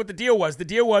 somebody asked what the deal was. The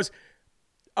deal was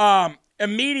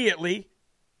immediately,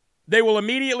 they will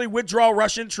immediately withdraw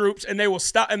Russian troops and they will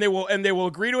stop and they will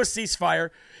agree to a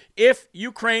ceasefire if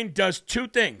Ukraine does two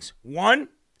things. One,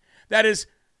 that is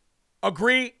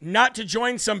agree not to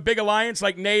join some big alliance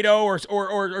like NATO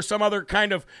or some other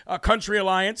kind of country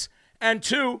alliance. And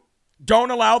two,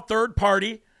 don't allow third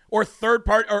party or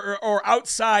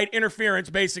outside interference,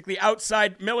 basically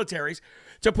outside militaries,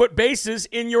 to put bases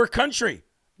in your country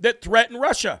that threaten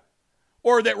Russia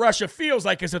or that Russia feels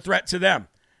like is a threat to them.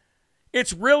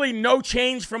 It's really no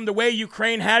change from the way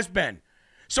Ukraine has been.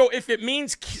 So if it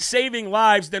means saving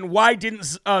lives, then why didn't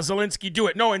Zelensky do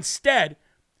it? No, instead,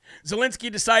 Zelensky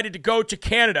decided to go to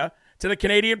Canada, to the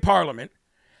Canadian Parliament,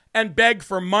 and beg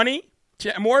for money,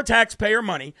 more taxpayer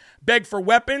money, beg for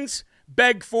weapons,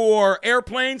 beg for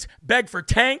airplanes, beg for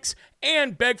tanks,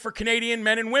 and beg for Canadian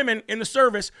men and women in the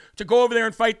service to go over there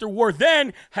and fight their war.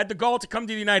 Then had the gall to come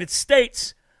to the United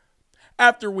States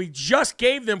after we just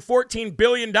gave them $14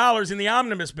 billion in the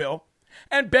omnibus bill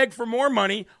and beg for more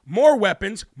money, more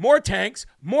weapons, more tanks,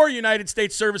 more United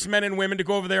States servicemen and women to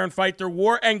go over there and fight their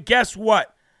war. And guess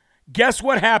what? Guess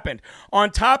what happened?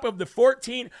 On top of the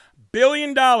 $14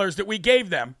 billion that we gave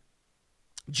them,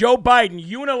 Joe Biden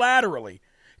unilaterally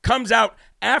comes out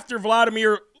after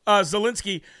Vladimir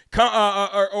Zelensky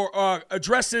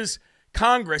addresses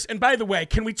Congress. And by the way,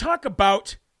 can we talk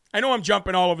about, I know I'm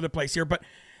jumping all over the place here, but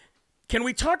can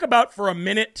we talk about for a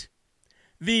minute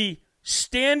the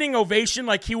standing ovation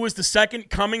like he was the second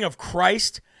coming of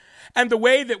Christ? And the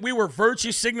way that we were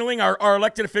virtue signaling, our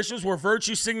elected officials were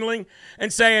virtue signaling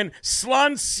and saying,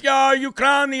 Slansya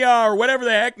Ukraina, or whatever the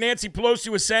heck Nancy Pelosi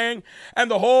was saying, and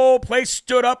the whole place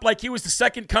stood up like he was the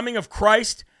second coming of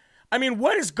Christ. I mean,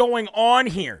 what is going on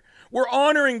here? We're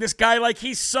honoring this guy like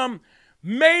he's some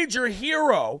major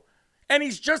hero, and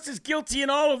he's just as guilty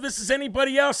in all of this as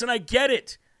anybody else, and I get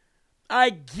it. I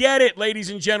get it,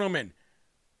 ladies and gentlemen.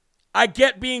 I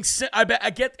get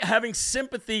having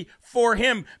sympathy for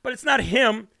him, but it's not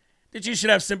him that you should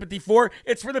have sympathy for.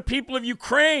 It's for the people of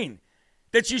Ukraine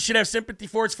that you should have sympathy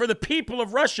for. It's for the people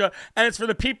of Russia, and it's for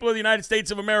the people of the United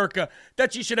States of America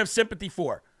that you should have sympathy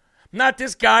for. Not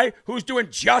this guy who's doing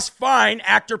just fine,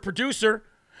 actor, producer.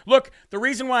 Look, the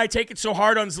reason why I take it so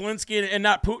hard on Zelensky and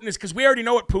not Putin is because we already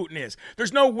know what Putin is.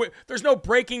 There's no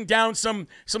breaking down some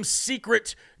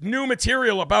secret new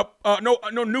material about no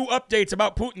new updates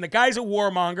about Putin. The guy's a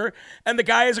warmonger and the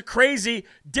guy is a crazy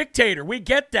dictator. We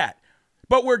get that.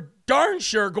 But we're darn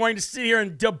sure going to sit here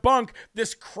and debunk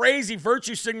this crazy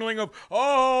virtue signaling of,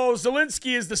 oh,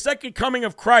 Zelensky is the second coming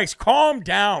of Christ. Calm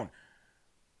down.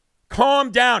 Calm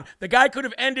down. The guy could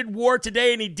have ended war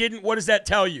today and he didn't. What does that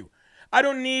tell you? I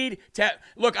don't need to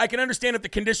look, I can understand if the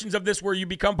conditions of this where you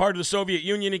become part of the Soviet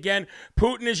Union again,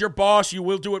 Putin is your boss, you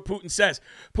will do what Putin says.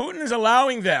 Putin is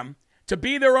allowing them to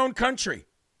be their own country.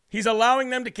 He's allowing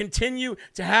them to continue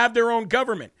to have their own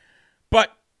government.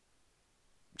 But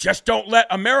just don't let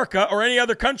America or any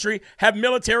other country have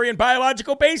military and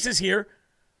biological bases here,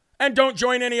 and don't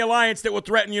join any alliance that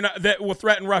will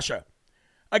threaten Russia.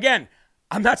 Again,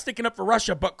 I'm not sticking up for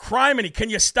Russia, but criminy, can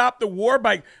you stop the war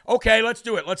by, okay, let's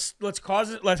do it. Let's cause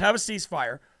it. Let's have a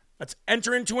ceasefire. Let's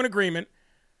enter into an agreement.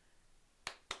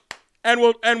 And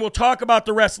we'll talk about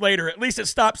the rest later. At least it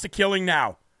stops the killing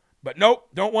now. But nope,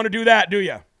 don't want to do that, do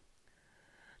you?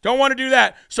 Don't want to do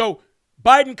that. So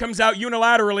Biden comes out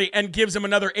unilaterally and gives him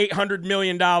another $800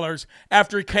 million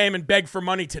after he came and begged for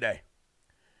money today.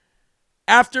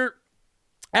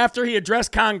 After he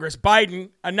addressed Congress,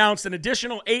 Biden announced an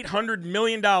additional $800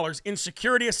 million in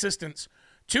security assistance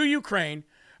to Ukraine,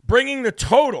 bringing the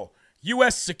total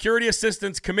U.S. security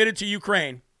assistance committed to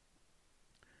Ukraine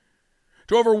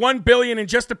to over $1 billion in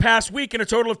just the past week, and a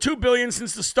total of $2 billion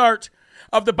since the start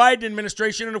of the Biden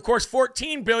administration, and of course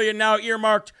 $14 billion now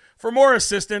earmarked for more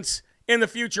assistance in the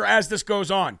future as this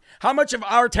goes on. How much of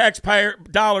our taxpayer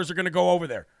dollars are going to go over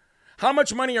there? How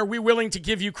much money are we willing to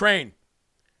give Ukraine?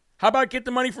 How about get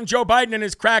the money from Joe Biden and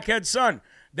his crackhead son?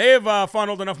 They have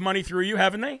funneled enough money through you,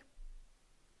 haven't they?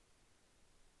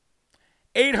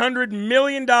 $800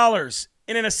 million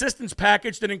in an assistance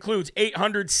package that includes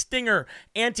 800 Stinger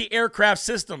anti-aircraft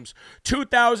systems,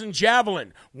 2,000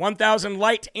 Javelin, 1,000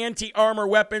 light anti-armor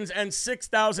weapons, and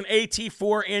 6,000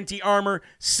 AT-4 anti-armor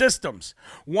systems,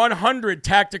 100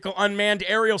 tactical unmanned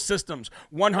aerial systems,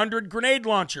 100 grenade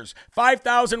launchers,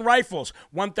 5,000 rifles,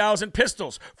 1,000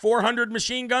 pistols, 400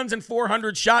 machine guns, and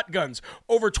 400 shotguns,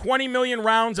 over 20 million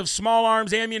rounds of small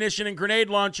arms ammunition and grenade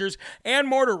launchers and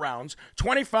mortar rounds,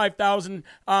 25,000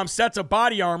 sets of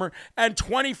body armor, and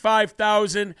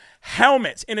 25,000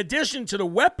 helmets. In addition to the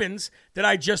weapons that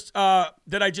I just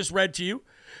read to you,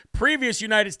 previous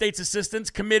United States assistance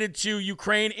committed to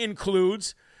Ukraine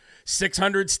includes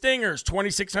 600 Stingers,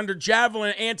 2,600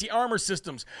 Javelin anti-armor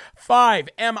systems, 5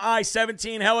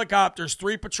 Mi-17 helicopters,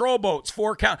 3 patrol boats,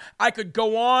 4 I could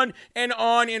go on and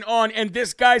on and on. And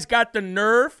this guy's got the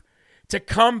nerve to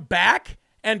come back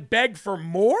and beg for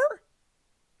more?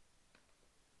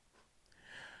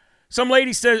 Some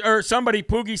lady says, or somebody,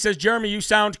 Poogie says, Jeremy, you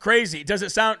sound crazy. Does it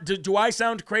sound, do I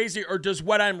sound crazy, or does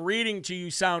what I'm reading to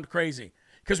you sound crazy?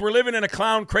 Because we're living in a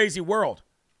clown crazy world.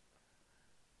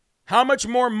 How much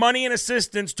more money and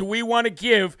assistance do we want to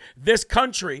give this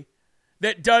country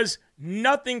that does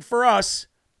nothing for us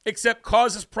except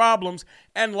cause us problems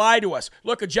and lie to us.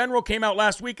 Look, a general came out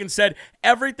last week and said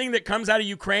everything that comes out of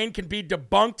Ukraine can be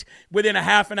debunked within a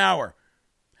half an hour.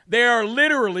 They are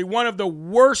literally one of the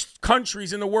worst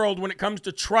countries in the world when it comes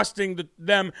to trusting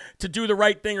them to do the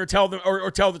right thing or tell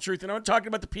the truth. And I'm not talking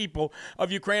about the people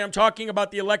of Ukraine. I'm talking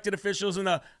about the elected officials and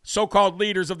the so-called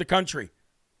leaders of the country.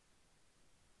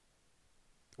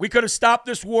 We could have stopped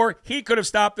this war. He could have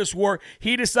stopped this war.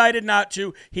 He decided not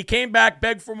to. He came back,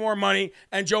 begged for more money,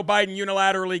 and Joe Biden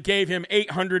unilaterally gave him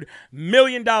 $800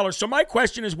 million. So my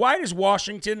question is, why does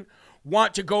Washington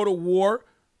want to go to war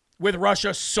with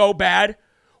Russia so bad?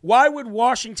 Why would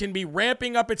Washington be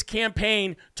ramping up its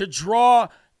campaign to draw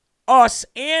us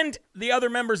and the other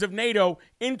members of NATO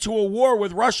into a war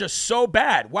with Russia so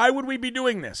bad? Why would we be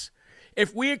doing this?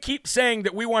 If we keep saying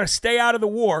that we want to stay out of the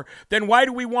war, then why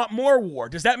do we want more war?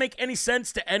 Does that make any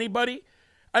sense to anybody?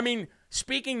 I mean,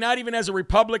 speaking not even as a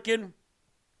Republican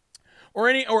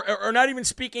or not even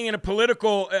speaking in a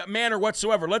political manner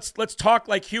whatsoever. Let's talk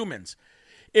like humans.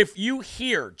 If you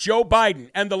hear Joe Biden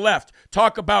and the left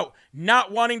talk about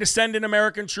not wanting to send in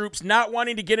American troops, not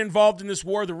wanting to get involved in this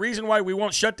war, the reason why we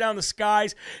won't shut down the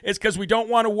skies is because we don't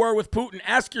want a war with Putin.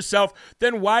 Ask yourself,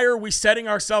 then why are we setting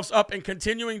ourselves up and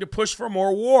continuing to push for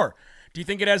more war? Do you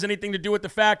think it has anything to do with the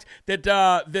fact that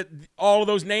that all of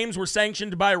those names were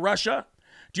sanctioned by Russia?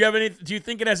 Do you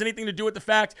think it has anything to do with the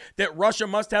fact that Russia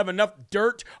must have enough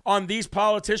dirt on these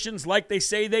politicians like they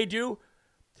say they do?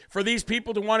 For these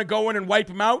people to want to go in and wipe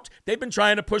them out? They've been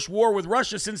trying to push war with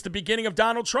Russia since the beginning of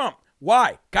Donald Trump.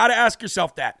 Why? Got to ask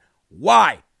yourself that.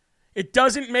 Why? It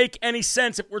doesn't make any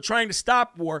sense if we're trying to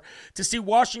stop war to see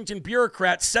Washington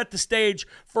bureaucrats set the stage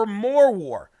for more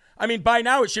war. I mean, by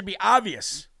now it should be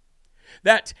obvious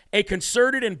that a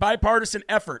concerted and bipartisan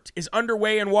effort is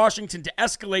underway in Washington to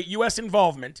escalate U.S.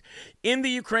 involvement in the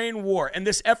Ukraine war. And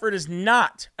this effort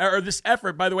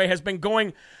by the way, has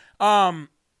been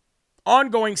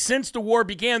ongoing since the war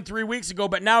began 3 weeks ago,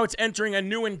 but now it's entering a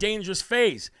new and dangerous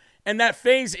phase. And that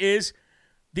phase is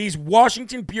these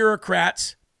Washington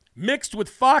bureaucrats mixed with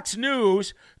Fox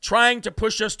News trying to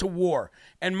push us to war.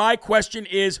 And my question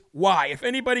is, why? If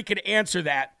anybody could answer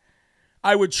that,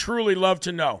 I would truly love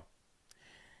to know.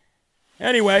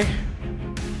 Anyway,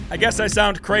 I guess I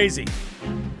sound crazy.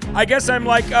 I guess I'm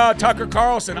like Tucker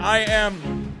Carlson. I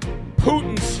am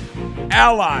Putin's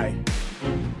ally.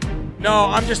 No,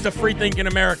 I'm just a free-thinking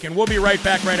American. We'll be right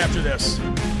back right after this.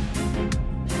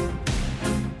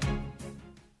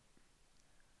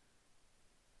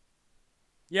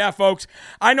 Yeah, folks,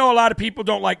 I know a lot of people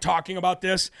don't like talking about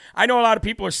this. I know a lot of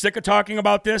people are sick of talking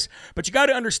about this. But you got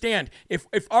to understand, if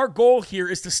our goal here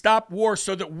is to stop war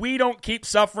so that we don't keep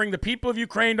suffering, the people of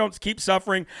Ukraine don't keep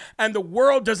suffering, and the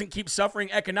world doesn't keep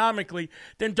suffering economically,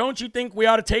 then don't you think we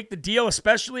ought to take the deal,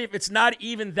 especially if it's not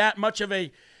even that much of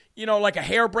a, like a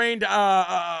harebrained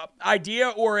idea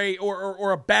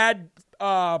or a bad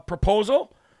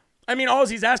proposal? I mean, all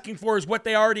he's asking for is what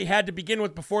they already had to begin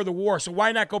with before the war, so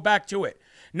why not go back to it?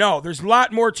 No, there's a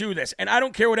lot more to this, and I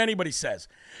don't care what anybody says.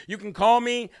 You can call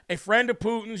me a friend of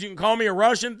Putin's, you can call me a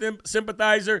Russian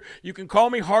sympathizer, you can call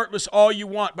me heartless all you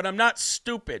want, but I'm not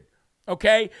stupid,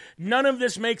 okay? None of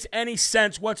this makes any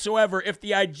sense whatsoever if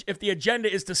the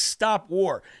agenda is to stop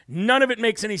war. None of it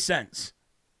makes any sense.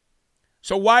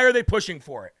 So why are they pushing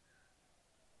for it?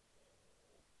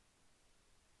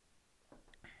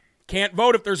 Can't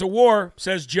vote if there's a war,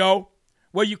 says Joe.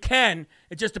 Well, you can.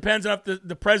 It just depends on if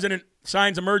the president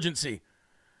signs emergency,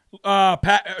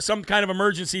 some kind of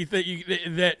emergency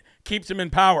that keeps him in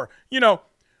power.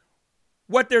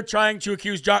 What they're trying to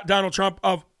accuse Donald Trump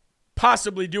of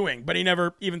possibly doing, but he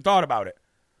never even thought about it.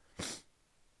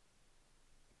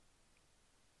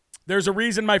 There's a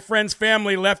reason my friend's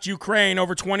family left Ukraine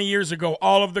over 20 years ago.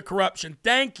 All of the corruption.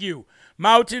 Thank you,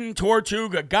 Mountain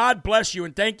Tortuga. God bless you,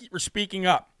 and thank you for speaking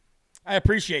up. I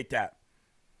appreciate that.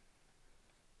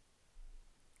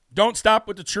 Don't stop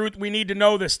with the truth. We need to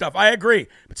know this stuff. I agree,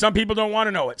 but some people don't want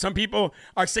to know it. Some people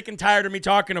are sick and tired of me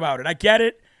talking about it. I get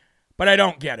it, but I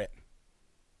don't get it.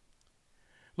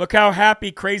 Look how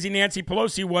happy crazy Nancy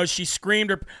Pelosi was. She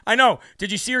screamed. I know.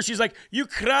 Did you see her? She's like,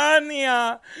 Ukraine.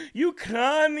 I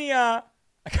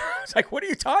was like, what are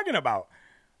you talking about?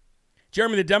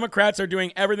 Jeremy, the Democrats are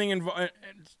doing everything to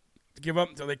give up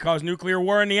until they cause nuclear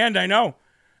war in the end. I know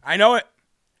it.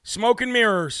 Smoke and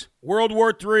mirrors. World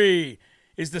War III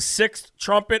is the sixth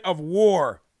trumpet of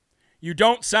war. You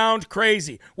don't sound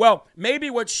crazy. Well, maybe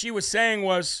what she was saying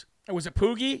was it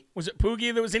Poogie? Was it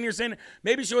Poogie that was in here saying?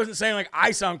 Maybe she wasn't saying like,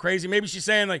 I sound crazy. Maybe she's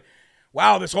saying like,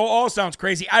 wow, this all sounds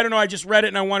crazy. I don't know. I just read it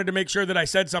and I wanted to make sure that I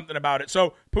said something about it.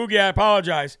 So, Poogie, I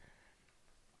apologize.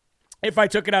 if I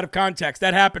took it out of context.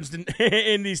 That happens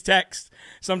in these texts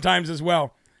sometimes as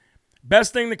well.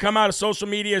 Best thing to come out of social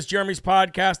media is Jeremy's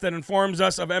podcast that informs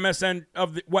us of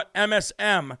what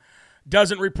MSM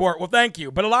doesn't report. Well, thank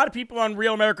you. But a lot of people on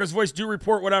Real America's Voice do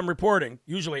report what I'm reporting,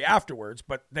 usually afterwards,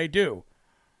 but they do.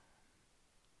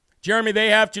 Jeremy, they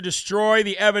have to destroy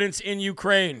the evidence in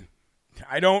Ukraine.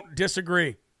 I don't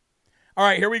disagree. All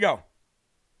right, here we go.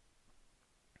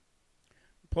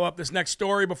 Pull up this next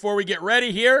story before we get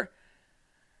ready here.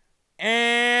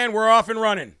 And we're off and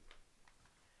running.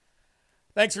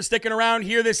 Thanks for sticking around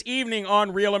here this evening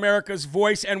on Real America's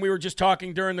Voice. And we were just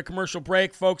talking during the commercial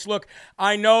break. Folks, look,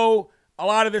 I know a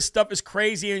lot of this stuff is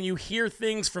crazy and you hear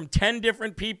things from 10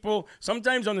 different people,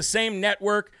 sometimes on the same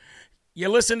network. You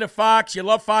listen to Fox, you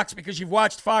love Fox because you've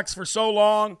watched Fox for so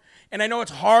long. And I know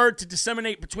it's hard to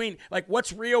disseminate between like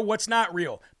what's real, what's not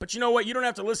real. But you know what? You don't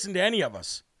have to listen to any of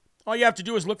us. All you have to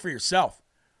do is look for yourself.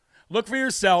 Look for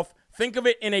yourself. Think of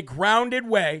it in a grounded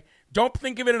way. Don't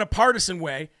think of it in a partisan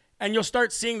way. And you'll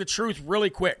start seeing the truth really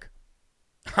quick.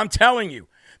 I'm telling you,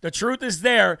 the truth is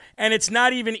there, and it's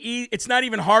not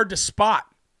even hard to spot.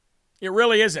 It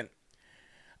really isn't.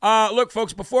 Look,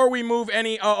 folks, before we move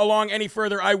along any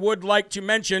further, I would like to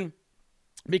mention,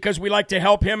 because we like to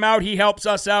help him out, he helps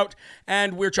us out,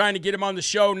 and we're trying to get him on the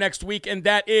show next week, and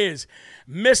that is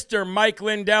Mr. Mike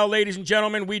Lindell. Ladies and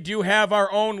gentlemen, we do have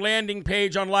our own landing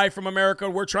page on Live from America.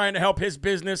 We're trying to help his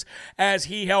business as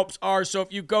he helps ours. So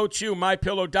if you go to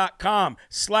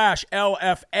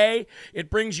mypillow.com/LFA,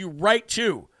 it brings you right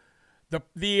to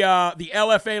the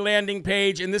LFA landing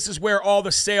page, and this is where all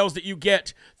the sales that you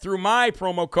get through my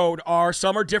promo code are.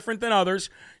 Some are different than others.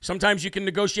 Sometimes you can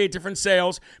negotiate different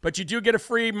sales, but you do get a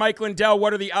free Mike Lindell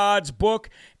What Are the Odds book,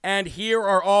 and here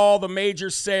are all the major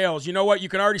sales. You know what? You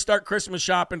can already start Christmas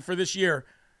shopping for this year.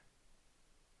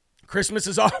 Christmas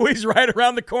is always right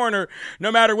around the corner,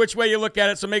 no matter which way you look at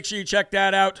it, so make sure you check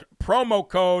that out. Promo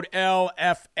code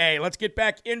LFA. Let's get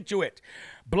back into it.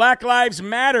 Black Lives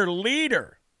Matter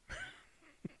leader.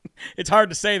 It's hard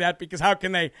to say that because how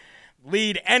can they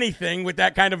lead anything with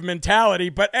that kind of mentality?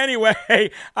 But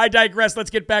anyway, I digress. Let's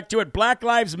get back to it. Black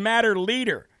Lives Matter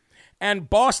leader and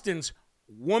Boston's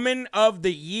Woman of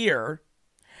the Year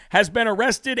has been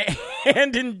arrested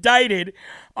and indicted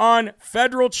on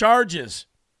federal charges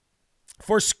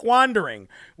for squandering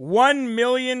 $1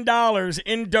 million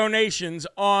in donations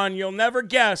on, you'll never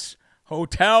guess,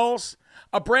 hotels,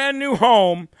 a brand new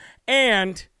home,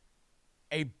 and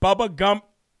a Bubba Gump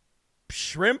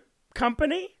shrimp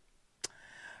company?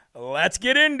 Let's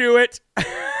get into it.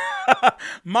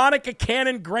 Monica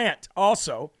Cannon Grant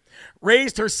also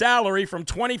raised her salary from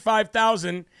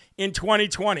 $25,000 in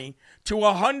 2020 to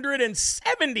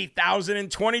 $170,000 in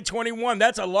 2021.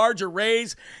 That's a larger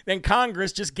raise than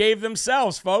Congress just gave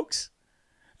themselves, folks.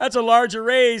 That's a larger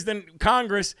raise than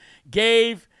Congress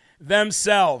gave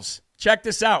themselves. Check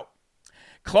this out.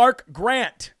 Clark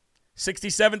Grant,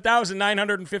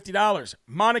 $67,950.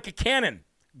 Monica Cannon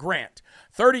Grant,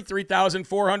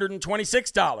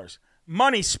 $33,426.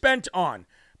 Money spent on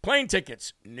plane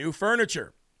tickets, new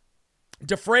furniture,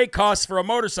 defray costs for a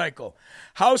motorcycle,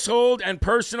 household and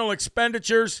personal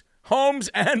expenditures, homes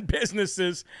and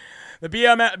businesses. The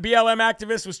BLM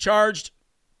activist was charged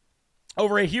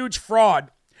over a huge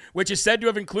fraud, which is said to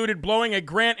have included blowing a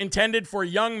grant intended for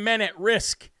young men at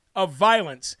risk of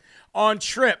violence on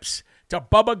trips to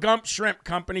Bubba Gump Shrimp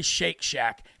Company, Shake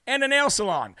Shack, and a nail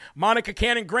salon. Monica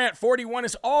Cannon Grant, 41,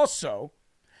 is also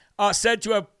said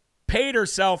to have paid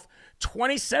herself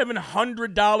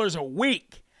 $2,700 a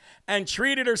week and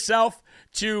treated herself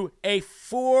to a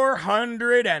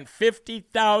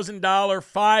 $450,000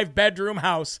 five-bedroom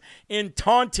house in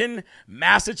Taunton,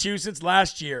 Massachusetts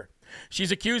last year.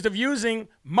 She's accused of using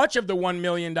much of the $1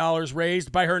 million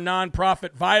raised by her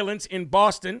nonprofit Violence in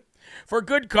Boston for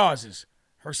good causes.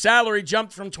 Her salary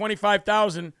jumped from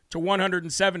 $25,000 to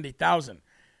 $170,000.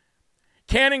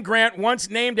 Cannon Grant,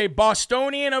 once named a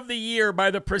Bostonian of the Year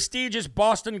by the prestigious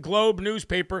Boston Globe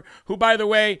newspaper, who, by the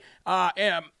way,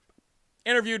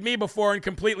 interviewed me before and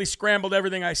completely scrambled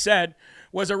everything I said,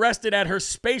 was arrested at her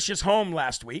spacious home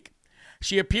last week.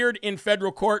 She appeared in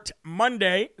federal court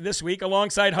Monday this week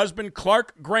alongside husband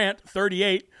Clark Grant,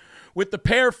 38, with the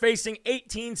pair facing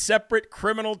 18 separate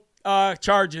criminal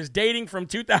charges dating from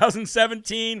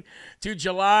 2017 to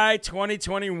July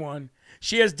 2021.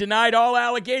 She has denied all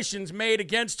allegations made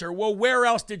against her. Well, where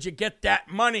else did you get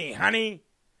that money, honey?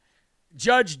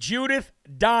 Judge Judith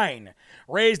Dine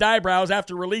raised eyebrows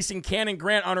after releasing Cannon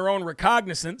Grant on her own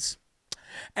recognizance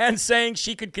and saying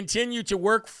she could continue to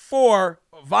work for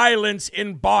Violence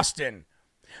in Boston,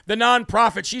 the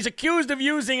nonprofit she's accused of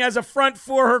using as a front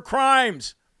for her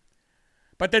crimes.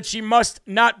 but that she must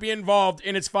not be involved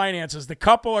in its finances. The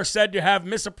couple are said to have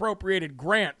misappropriated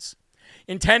grants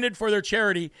intended for their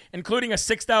charity, including a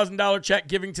 $6,000 check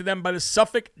given to them by the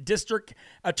Suffolk District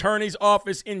Attorney's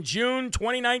Office in June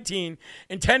 2019,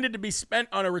 intended to be spent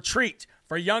on a retreat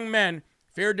for young men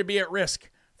feared to be at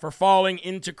risk for falling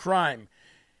into crime.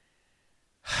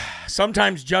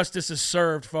 Sometimes justice is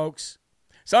served, folks.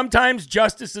 Sometimes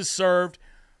justice is served,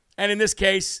 and in this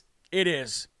case, it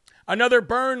is. Another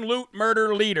burn, loot,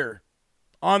 murder leader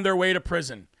on their way to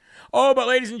prison. Oh, but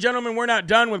ladies and gentlemen, we're not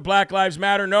done with Black Lives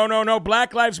Matter. No.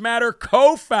 Black Lives Matter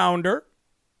co-founder.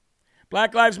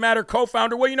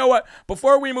 Well, you know what?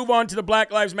 Before we move on to the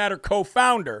Black Lives Matter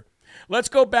co-founder, let's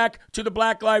go back to the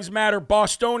Black Lives Matter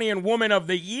Bostonian Woman of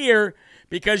the Year,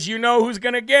 because you know who's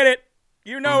going to get it.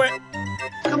 You know it.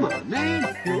 Come on, man.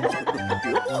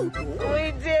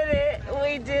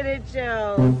 We did it,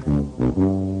 Joe.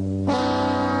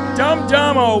 Dum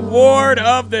Dum Award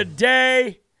of the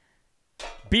Day.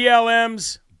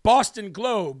 BLM's Boston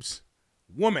Globe's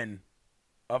Woman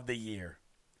of the Year.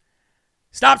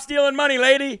 Stop stealing money,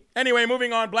 lady. Anyway,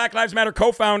 moving on. Black Lives Matter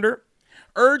co-founder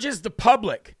urges the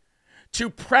public to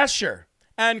pressure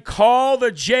and call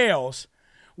the jails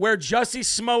where Jussie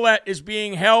Smollett is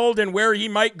being held and where he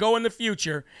might go in the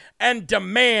future and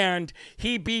demand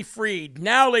he be freed.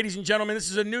 Now, ladies and gentlemen, this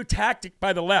is a new tactic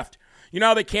by the left. You know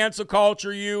how they cancel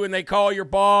culture you and they call your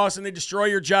boss and they destroy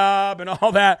your job and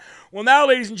all that. Well, now,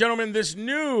 ladies and gentlemen, this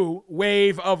new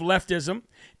wave of leftism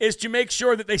is to make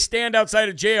sure that they stand outside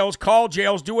of jails, call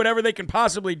jails, do whatever they can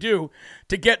possibly do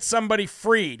to get somebody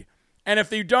freed. And if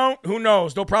they don't, who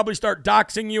knows? They'll probably start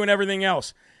doxing you and everything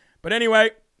else. But anyway,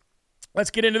 let's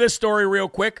get into this story real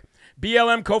quick.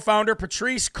 BLM co-founder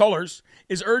Patrisse Cullors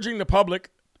is urging the public,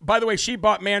 by the way, she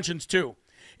bought mansions too,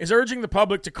 is urging the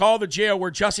public to call the jail where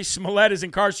Jussie Smollett is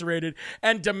incarcerated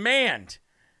and demand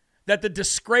that the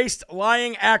disgraced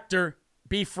lying actor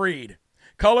be freed.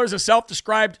 Cullors, a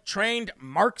self-described trained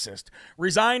Marxist,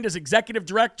 resigned as executive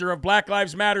director of Black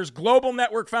Lives Matter's Global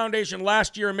Network Foundation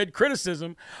last year amid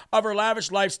criticism of her lavish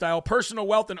lifestyle, personal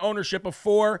wealth, and ownership of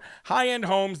 4 high-end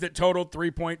homes that totaled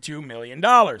 $3.2 million.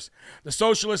 The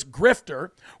socialist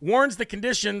grifter warns the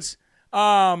conditions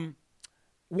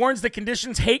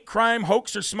hate crime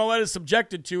hoaxer Smollett is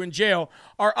subjected to in jail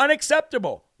are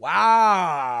unacceptable.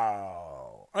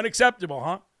 Wow. Unacceptable,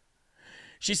 huh?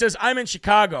 She says, I'm in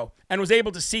Chicago and was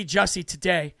able to see Jussie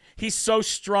today. He's so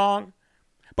strong.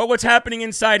 But what's happening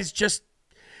inside is just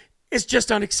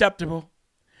unacceptable.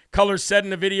 Cullors said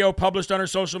in a video published on her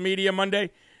social media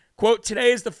Monday, quote,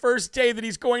 today is the first day that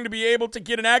he's going to be able to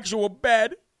get an actual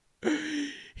bed.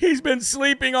 He's been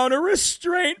sleeping on a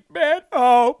restraint bed.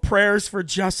 Oh, prayers for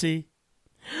Jussie.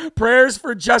 Prayers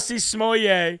for Jussie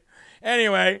Smollett.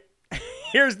 Anyway,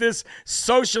 here's this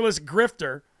socialist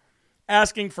grifter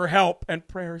asking for help and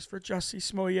prayers for Jussie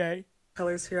Smollett.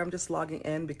 Cullors here. I'm just logging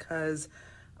in because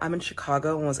I'm in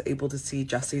Chicago and was able to see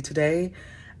Jussie today.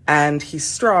 And he's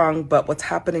strong, but what's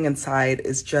happening inside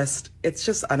is it's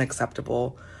just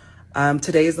unacceptable.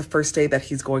 Today is the first day that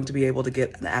he's going to be able to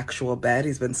get an actual bed.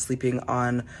 He's been sleeping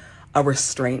on a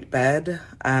restraint bed.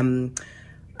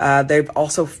 They've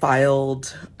also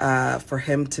filed for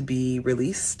him to be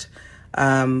released,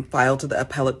 filed to the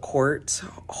appellate court.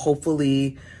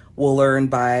 Hopefully we'll learn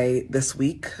by this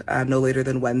week, no later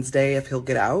than Wednesday, if he'll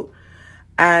get out.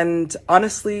 And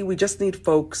honestly, we just need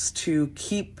folks to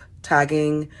keep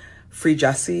tagging Free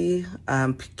Jussie,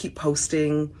 keep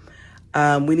posting.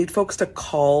 We need folks to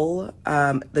call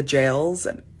the jails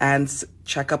and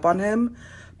check up on him,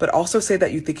 but also say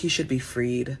that you think he should be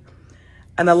freed.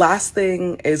 And the last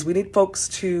thing is we need folks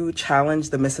to challenge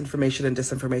the misinformation and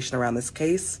disinformation around this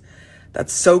case.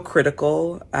 That's so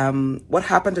critical. What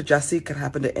happened to Jussie could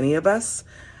happen to any of us,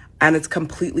 and it's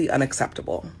completely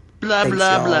unacceptable. Blah, Thanks,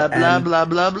 blah, y'all, blah, and blah,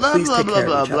 blah, blah, please blah, take blah, care of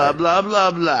blah, each blah, other. blah,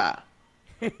 blah, blah.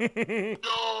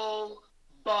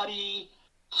 Nobody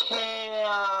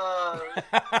cares.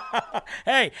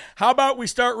 Hey, how about we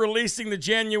start releasing the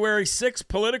January 6th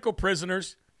political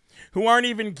prisoners who aren't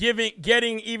even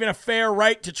getting even a fair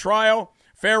right to trial,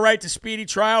 fair right to speedy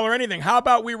trial or anything? How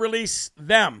about we release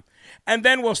them? And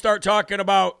then we'll start talking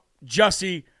about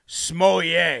Jussie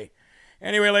Smollett.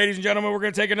 Anyway, ladies and gentlemen, we're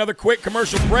going to take another quick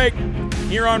commercial break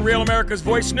here on Real America's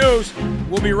Voice News.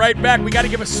 We'll be right back. We got to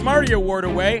give a Smarty Award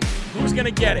away. Who's going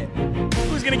to get it?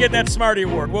 Who's going to get that Smarty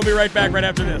Award? We'll be right back right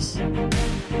after this.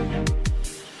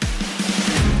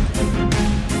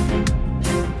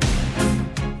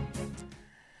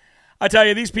 I tell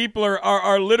you, these people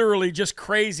are literally just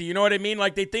crazy. You know what I mean?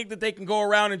 Like, they think that they can go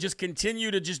around and just continue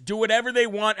to just do whatever they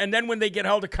want, and then when they get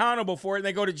held accountable for it and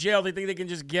they go to jail, they think they can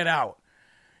just get out.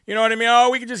 You know what I mean? Oh,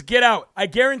 we can just get out. I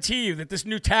guarantee you that this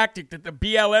new tactic that the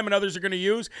BLM and others are going to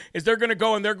use is they're going to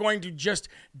go and they're going to just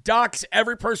dox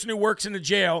every person who works in the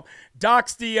jail,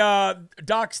 dox the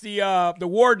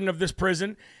warden of this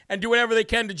prison, and do whatever they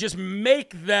can to just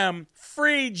make them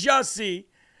free Jussie.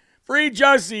 Free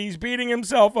Jussie. He's beating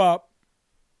himself up.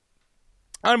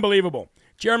 Unbelievable.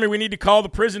 Jeremy, we need to call the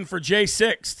prison for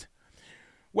J6th.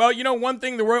 Well, you know,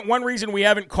 one reason we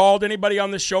haven't called anybody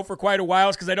on this show for quite a while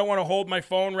is because I don't want to hold my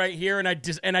phone right here, and I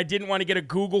didn't want to get a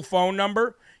Google phone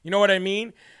number. You know what I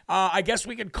mean? I guess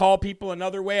we could call people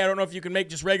another way. I don't know if you can make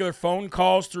just regular phone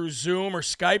calls through Zoom or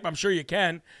Skype. I'm sure you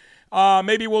can.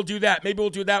 Maybe we'll do that. Maybe we'll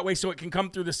do it that way so it can come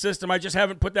through the system. I just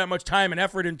haven't put that much time and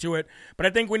effort into it, but I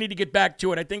think we need to get back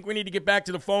to it. I think we need to get back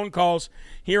to the phone calls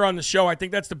here on the show. I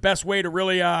think that's the best way to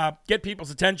really get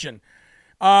people's attention.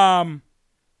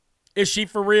 Is she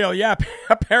for real? Yeah,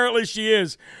 apparently she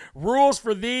is. Rules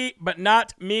for thee, but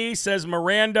not me, says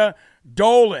Miranda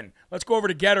Dolan. Let's go over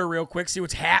to Getter real quick, see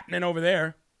what's happening over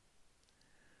there.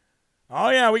 Oh,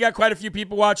 yeah, we got quite a few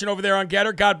people watching over there on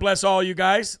Getter. God bless all you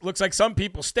guys. Looks like some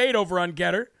people stayed over on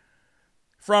Getter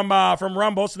from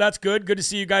Rumble, so that's good. Good to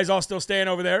see you guys all still staying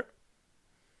over there.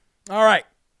 All right.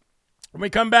 When we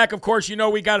come back, of course, you know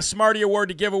we got a Smarty Award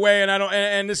to give away,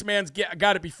 and this man's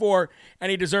got it before,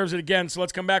 and he deserves it again. So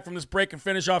let's come back from this break and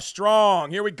finish off strong.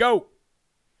 Here we go.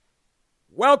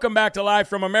 Welcome back to Live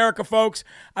from America, folks.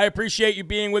 I appreciate you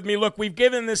being with me. Look, we've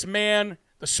given this man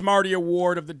the Smarty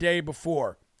Award of the day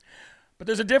before, but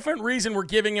there's a different reason we're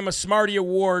giving him a Smarty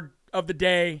Award of the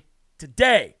day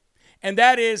today, and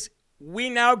that is we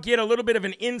now get a little bit of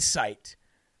an insight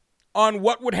on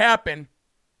what would happen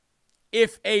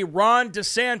if a Ron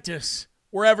DeSantis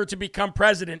were ever to become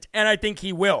president, and I think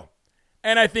he will.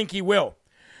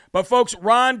 But folks,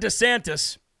 Ron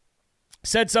DeSantis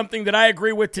said something that I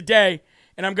agree with today,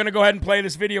 and I'm going to go ahead and play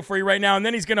this video for you right now, and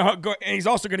then he's going to go, and he's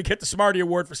also going to get the Smarty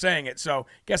Award for saying it. So,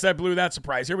 guess I blew that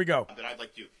surprise. Here we go. That I'd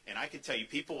like to, and I can tell you,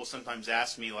 people will sometimes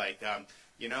ask me, like,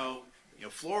 you know,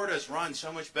 Florida's run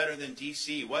so much better than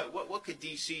D.C. What could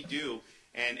D.C. do?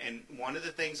 And one of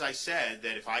the things I said,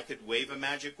 that if I could wave a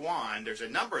magic wand, there's a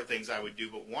number of things I would do,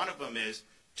 but one of them is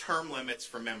term limits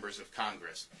for members of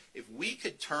Congress. If we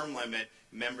could term limit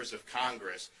members of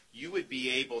Congress, you would be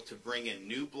able to bring in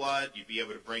new blood, you'd be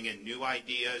able to bring in new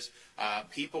ideas.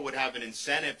 People would have an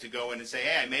incentive to go in and say,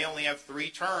 hey, I may only have 3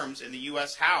 terms in the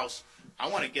U.S. House. I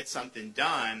want to get something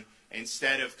done,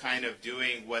 instead of kind of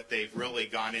doing what they've really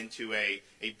gone into a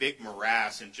big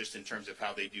morass, and just in terms of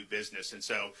how they do business. And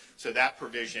so that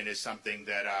provision is something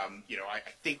that, I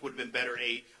think would have been better at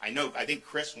 8. I think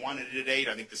Chris wanted it at 8.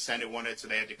 I think the Senate wanted it, so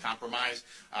they had to compromise.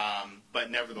 But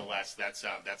nevertheless, that's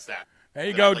that. There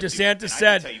you go. DeSantis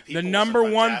said the number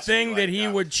one thing that he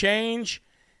would change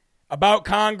about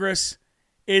Congress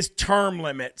is term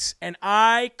limits. And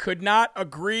I could not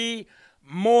agree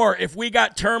more. If we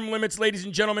got term limits, ladies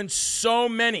and gentlemen, so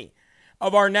many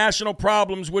of our national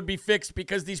problems would be fixed,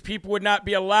 because these people would not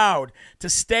be allowed to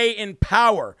stay in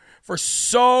power for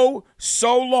so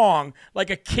long like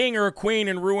a king or a queen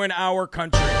and ruin our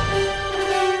country.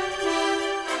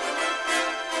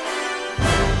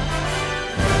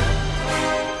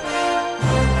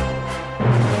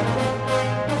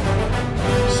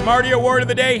 Smarty Award of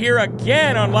the day here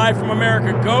again on Live from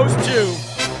America goes to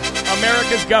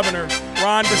America's governor,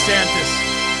 Ron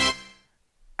DeSantis.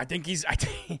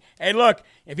 Hey, look,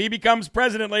 if he becomes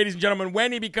president, ladies and gentlemen,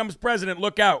 when he becomes president,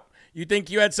 look out. You think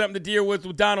you had something to deal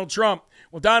with Donald Trump.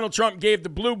 Well, Donald Trump gave the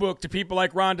blue book to people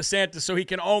like Ron DeSantis, so he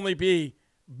can only be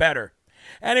better.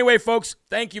 Anyway, folks,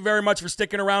 thank you very much for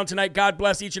sticking around tonight. God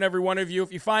bless each and every one of you.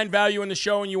 If you find value in the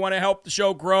show and you want to help the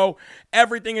show grow,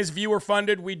 everything is viewer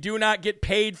funded. We do not get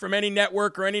paid from any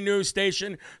network or any news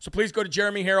station. So please go to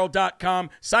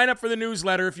jeremyherald.com. Sign up for the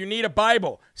newsletter. If you need a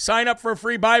Bible, sign up for a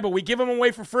free Bible. We give them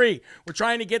away for free. We're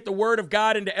trying to get the word of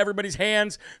God into everybody's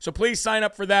hands. So please sign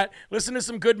up for that. Listen to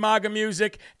some good MAGA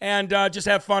music and just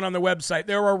have fun on the website.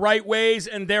 There are right ways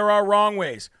and there are wrong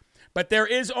ways, but there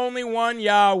is only one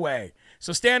Yahweh.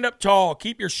 So stand up tall,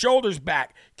 keep your shoulders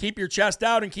back, keep your chest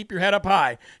out, and keep your head up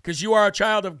high, because you are a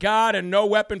child of God, and no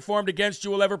weapon formed against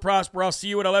you will ever prosper. I'll see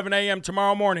you at 11 a.m.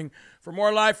 tomorrow morning for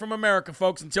more Live from America,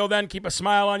 folks. Until then, keep a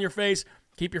smile on your face,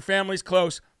 keep your families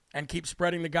close, and keep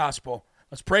spreading the gospel.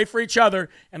 Let's pray for each other,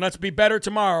 and let's be better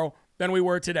tomorrow than we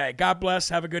were today. God bless.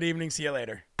 Have a good evening. See you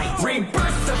later.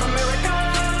 Rebirth of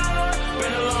America.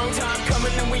 Been a long time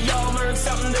coming, and we all learned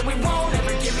something that we won't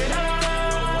ever give it up.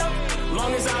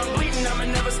 Long as I'm bleeding, I'ma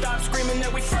never stop screaming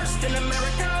that we first in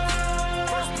America.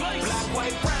 First place. Black,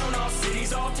 white, brown.